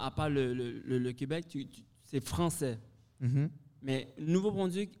maintenant, à part le Québec, c'est français. Mais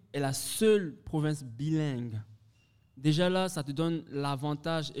Nouveau-Brunswick est la seule province bilingue. Déjà là, ça te donne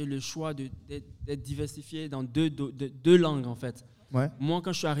l'avantage et le choix d'être diversifié dans deux langues, en fait. Ouais. Moi,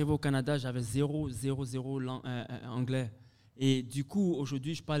 quand je suis arrivé au Canada, j'avais 0 anglais. Et du coup,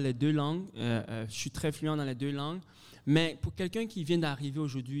 aujourd'hui, je parle les deux langues. Je suis très fluent dans les deux langues. Mais pour quelqu'un qui vient d'arriver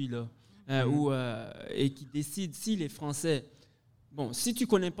aujourd'hui, là, et qui décide s'il est français, bon, si tu ne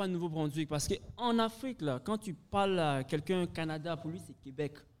connais pas le Nouveau-Brunswick, parce qu'en Afrique, là, quand tu parles à quelqu'un au Canada, pour lui, c'est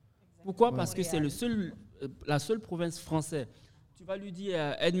Québec. Pourquoi? Parce que c'est la seule province française. Tu vas lui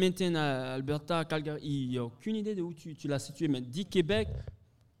dire Edmonton, Alberta, Calgary, il n'a aucune idée de où tu l'as situé. Mais dis Québec,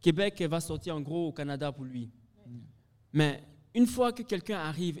 Québec va sortir en gros au Canada pour lui. Mais une fois que quelqu'un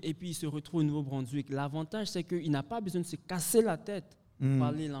arrive et puis il se retrouve au Nouveau-Brunswick, l'avantage, c'est qu'il n'a pas besoin de se casser la tête pour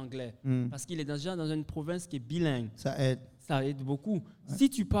parler l'anglais. Parce qu'il est déjà dans une province qui est bilingue. Ça aide. Ça aide beaucoup. Ouais. Si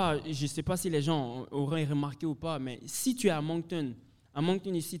tu pars, je ne sais pas si les gens auraient remarqué ou pas, mais si tu es à Moncton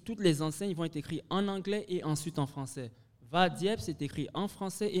ici, toutes les enseignes vont être écrites en anglais et ensuite en français. Va à Dieppe, c'est écrit en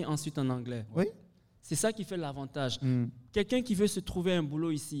français et ensuite en anglais. Oui. C'est ça qui fait l'avantage. Quelqu'un qui veut se trouver un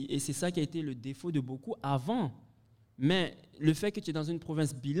boulot ici, et c'est ça qui a été le défaut de beaucoup avant. Mais le fait que tu es dans une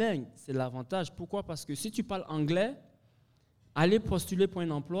province bilingue, c'est l'avantage. Pourquoi? Parce que si tu parles anglais, aller postuler pour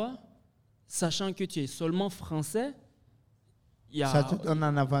un emploi, sachant que tu es seulement français, ça te donne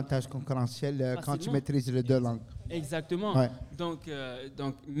un avantage concurrentiel quand tu maîtrises les deux langues. Exactement. Ouais. Donc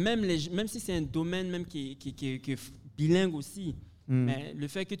même si c'est un domaine même qui est bilingue aussi, mais le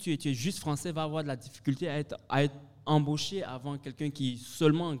fait que tu es juste français va avoir de la difficulté à être embauché avant quelqu'un qui est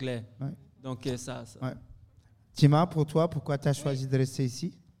seulement anglais. Ouais. Donc ça. Ouais. Tima, pour toi, pourquoi tu as choisi de rester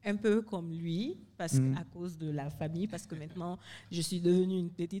ici? Un peu comme lui, parce qu'à cause de la famille, parce que maintenant, je suis devenue une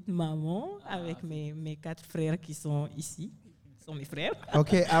petite maman avec mes 4 frères qui sont ici. Sont mes frères.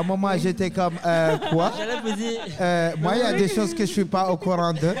 OK, à un moment, j'étais comme, quoi? J'allais vous dire... moi, il y a des choses que je ne suis pas au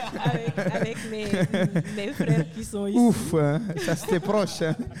courant d'eux. Avec mes frères qui sont ici. Ouf, hein, ça c'était proche.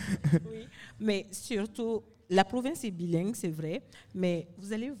 Hein. Oui, mais surtout, la province est bilingue, c'est vrai, mais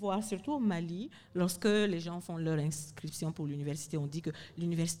vous allez voir, surtout au Mali, lorsque les gens font leur inscription pour l'université, on dit que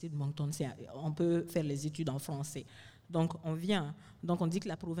l'université de Moncton, on peut faire les études en français. Donc, on dit que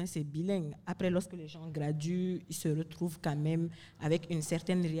la province est bilingue. Après, lorsque les gens graduent, ils se retrouvent quand même avec une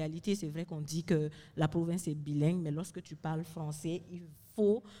certaine réalité. C'est vrai qu'on dit que la province est bilingue, mais lorsque tu parles français, il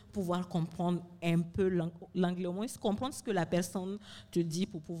faut pouvoir comprendre un peu l'anglais, au moins comprendre ce que la personne te dit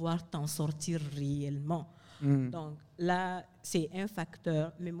pour pouvoir t'en sortir réellement. Donc là, c'est un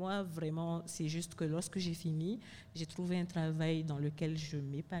facteur. Mais moi, vraiment, c'est juste que lorsque j'ai fini, j'ai trouvé un travail dans lequel je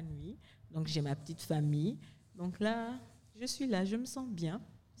m'épanouis. Donc, j'ai ma petite famille. Donc là, je suis là, je me sens bien.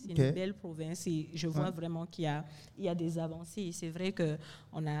 C'est une belle province et je vois vraiment qu'il y a des avancées. Et c'est vrai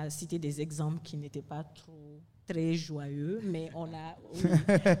qu'on a cité des exemples qui n'étaient pas trop très joyeux, mais on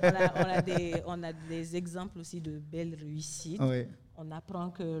a des exemples aussi de belles réussites. Oui. On apprend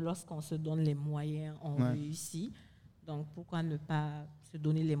que lorsqu'on se donne les moyens, on réussit. Donc, pourquoi ne pas se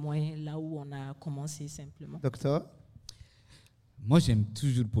donner les moyens là où on a commencé simplement? Docteur? Moi, j'aime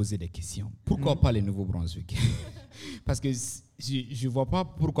toujours poser des questions. Pourquoi pas le Nouveau-Brunswick? Parce que je ne vois pas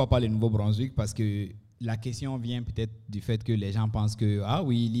pourquoi pas le Nouveau-Brunswick, parce que la question vient peut-être du fait que les gens pensent que, ah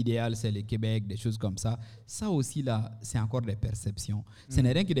oui, l'idéal, c'est le Québec, des choses comme ça. Ça aussi, là, c'est encore des perceptions. Ce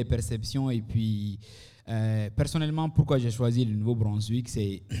n'est rien que des perceptions. Et puis, personnellement, pourquoi j'ai choisi le Nouveau-Brunswick,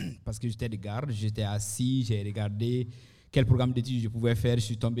 c'est parce que j'étais de garde, j'étais assis, j'ai regardé quel programme d'études je pouvais faire. Je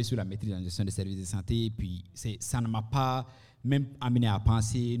suis tombé sur la maîtrise en gestion des services de santé. Et puis, ça ne m'a pas même amené à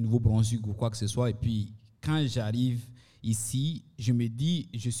penser Nouveau-Brunswick ou quoi que ce soit. Et puis, quand j'arrive ici, je me dis,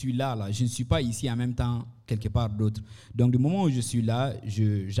 je suis là, je ne suis pas ici en même temps quelque part d'autre. Donc, du moment où je suis là,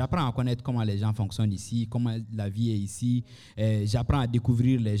 j'apprends à connaître comment les gens fonctionnent ici, comment la vie est ici. J'apprends à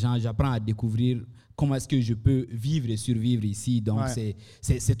découvrir les gens, j'apprends à découvrir comment est-ce que je peux vivre et survivre ici. Donc,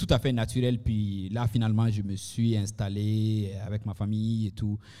 c'est tout à fait naturel. Puis là, finalement, je me suis installé avec ma famille et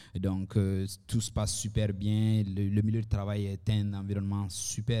tout. Donc, tout se passe super bien. Le milieu de travail est un environnement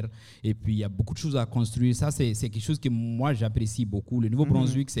super. Et puis, il y a beaucoup de choses à construire. Ça, c'est quelque chose que moi, j'apprécie beaucoup. Le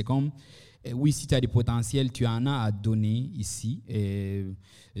Nouveau-Brunswick, c'est comme... Oui, si tu as des potentiels, tu en as à donner ici. Et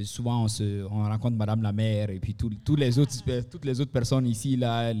souvent, on rencontre Madame la maire et puis toutes les autres personnes ici,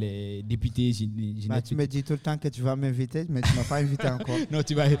 là, les députés. Tu me dis tout le temps que tu vas m'inviter, mais tu ne m'as pas invité encore. Non,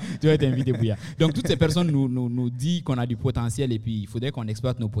 tu vas être invité, Bouya. Donc, toutes ces personnes nous disent qu'on a du potentiel et puis il faudrait qu'on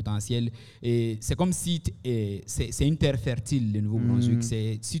exploite nos potentiels. Et c'est comme si c'est une terre fertile, le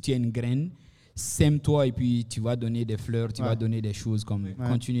Nouveau-Brunswick. Si tu as une graine, sème-toi et puis tu vas donner des fleurs, tu vas donner des choses comme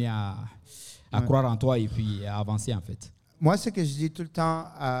continuer à croire en toi et puis à avancer en fait. Moi, ce que je dis tout le temps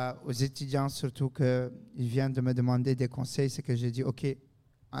aux étudiants, surtout qu'ils viennent de me demander des conseils, c'est que je dis, OK,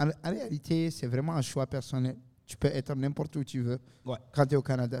 en réalité, c'est vraiment un choix personnel. Tu peux être n'importe où tu veux quand tu es au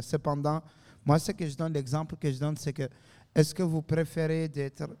Canada. Cependant, moi, l'exemple que je donne, c'est que est-ce que vous préférez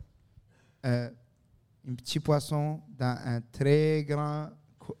d'être un petit poisson dans un très grand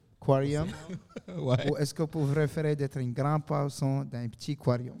aquarium ou est-ce que vous préférez d'être un grand poisson dans un petit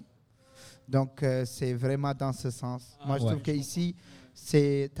aquarium? Donc, c'est vraiment dans ce sens. Moi, je trouve qu'ici,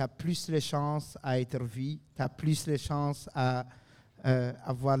 tu as plus les chances à être vu, tu as plus les chances à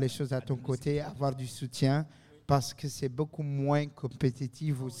avoir les choses à ton côté, avoir du soutien, parce que c'est beaucoup moins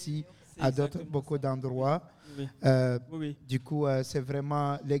compétitif aussi à beaucoup d'endroits. Du coup, c'est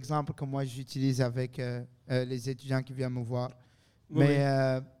vraiment l'exemple que moi, j'utilise avec les étudiants qui viennent me voir.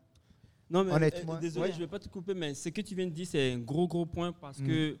 Non, mais honnêtement, désolé, je ne vais pas te couper, mais ce que tu viens de dire, c'est un gros point parce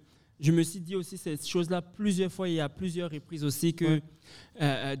que je me suis dit aussi cette chose-là plusieurs fois, il y a plusieurs reprises aussi que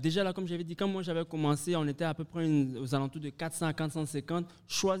déjà là, comme j'avais dit, quand moi j'avais commencé, on était à peu près aux alentours de 400 à 450.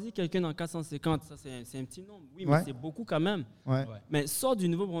 Choisir quelqu'un dans 450, ça c'est un petit nombre, oui, mais c'est beaucoup quand même. Mais sors du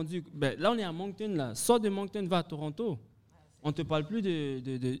Nouveau-Brunswick, là on est à Moncton, là. Sors de Moncton, va à Toronto. On ne te parle plus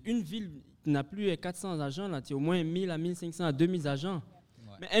d'une ville qui n'a plus 400 agents, là. Tu as au moins 1000 à 1500 à 2000 agents.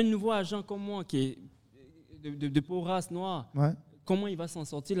 Mais un nouveau agent comme moi, qui est de peau race noire, comment il va s'en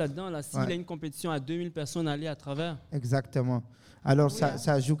sortir là-dedans, là, s'il a une compétition à 2000 personnes à aller à travers? Exactement. Alors,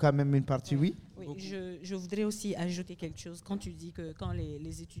 ça joue quand même une partie, oui? Oui, je voudrais aussi ajouter quelque chose. Quand tu dis que quand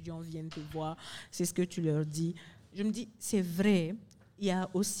les étudiants viennent te voir, c'est ce que tu leur dis. Je me dis, c'est vrai, il y a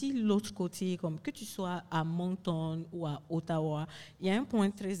aussi l'autre côté, comme que tu sois à Moncton ou à Ottawa, il y a un point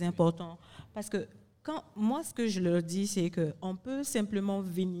très important, parce que moi, ce que je leur dis, c'est qu'on peut simplement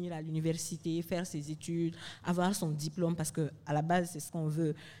venir à l'université, faire ses études, avoir son diplôme, parce qu'à la base, c'est ce qu'on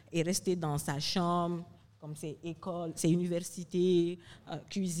veut, et rester dans sa chambre, comme c'est école, c'est université,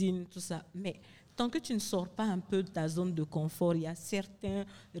 cuisine, tout ça. Mais tant que tu ne sors pas un peu de ta zone de confort, il y a certains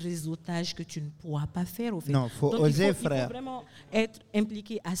réseautages que tu ne pourras pas faire. Au fait. Non, il faut oser, frère. Il faut vraiment être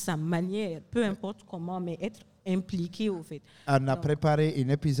impliqué à sa manière, peu importe comment, mais être impliqué au fait. On a préparé un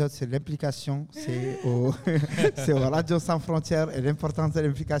épisode sur l'implication, c'est au Radio Sans Frontières et l'importance de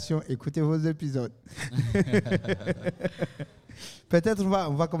l'implication. Écoutez vos épisodes. Peut-être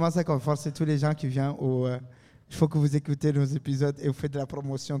on va commencer à forcer tous les gens qui viennent il faut que vous écoutez nos épisodes et vous faites de la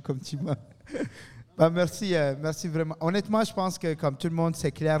promotion comme tu m'as. Merci vraiment. Honnêtement, je pense que comme tout le monde,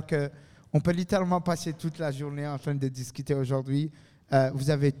 c'est clair qu'on peut littéralement passer toute la journée en train de discuter aujourd'hui. Vous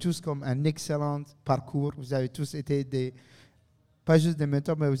avez tous comme un excellent parcours. Vous avez tous été pas juste des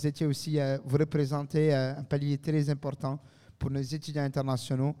mentors, mais vous étiez aussi, vous représentez un palier très important pour nos étudiants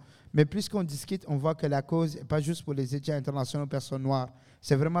internationaux. Mais plus qu'on discute, on voit que la cause n'est pas juste pour les étudiants internationaux, personnes noires.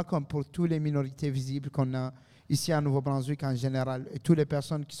 C'est vraiment comme pour toutes les minorités visibles qu'on a ici à Nouveau-Brunswick en général. Et toutes les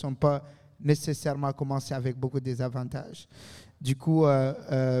personnes qui ne sont pas nécessairement commencer avec beaucoup de désavantages. Du coup,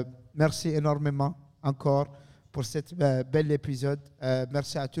 merci énormément encore pour cet bel épisode.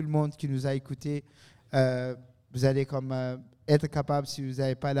 Merci à tout le monde qui nous a écoutés. Vous allez être capable, si vous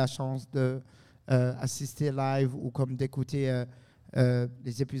n'avez pas la chance d'assister live ou d'écouter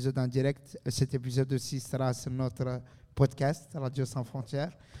les épisodes en direct. Cet épisode aussi sera sur notre podcast, Radio Sans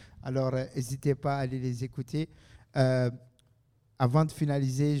Frontières. Alors, n'hésitez pas à aller les écouter. Avant de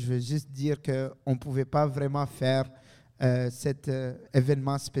finaliser, je veux juste dire qu'on ne pouvait pas vraiment faire cet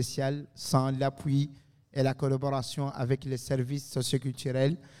événement spécial sans l'appui et la collaboration avec les services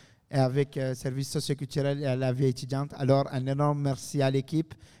socioculturels et avec services socioculturels et à la vie étudiante. Alors, un énorme merci à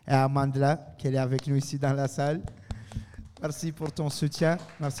l'équipe et à Amandla qui est avec nous ici dans la salle. Merci pour ton soutien.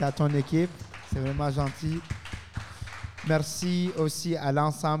 Merci à ton équipe. C'est vraiment gentil. Merci aussi à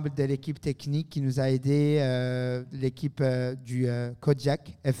l'ensemble de l'équipe technique qui nous a aidés, l'équipe du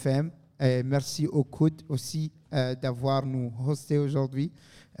Kodiak FM. Et merci au Coude aussi d'avoir nous hosté aujourd'hui.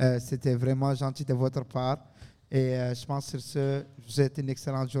 C'était vraiment gentil de votre part. Et je pense sur ce, je vous souhaite une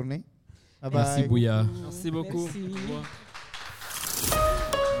excellente journée. Bye bye. Merci Bouya. Merci beaucoup. Merci.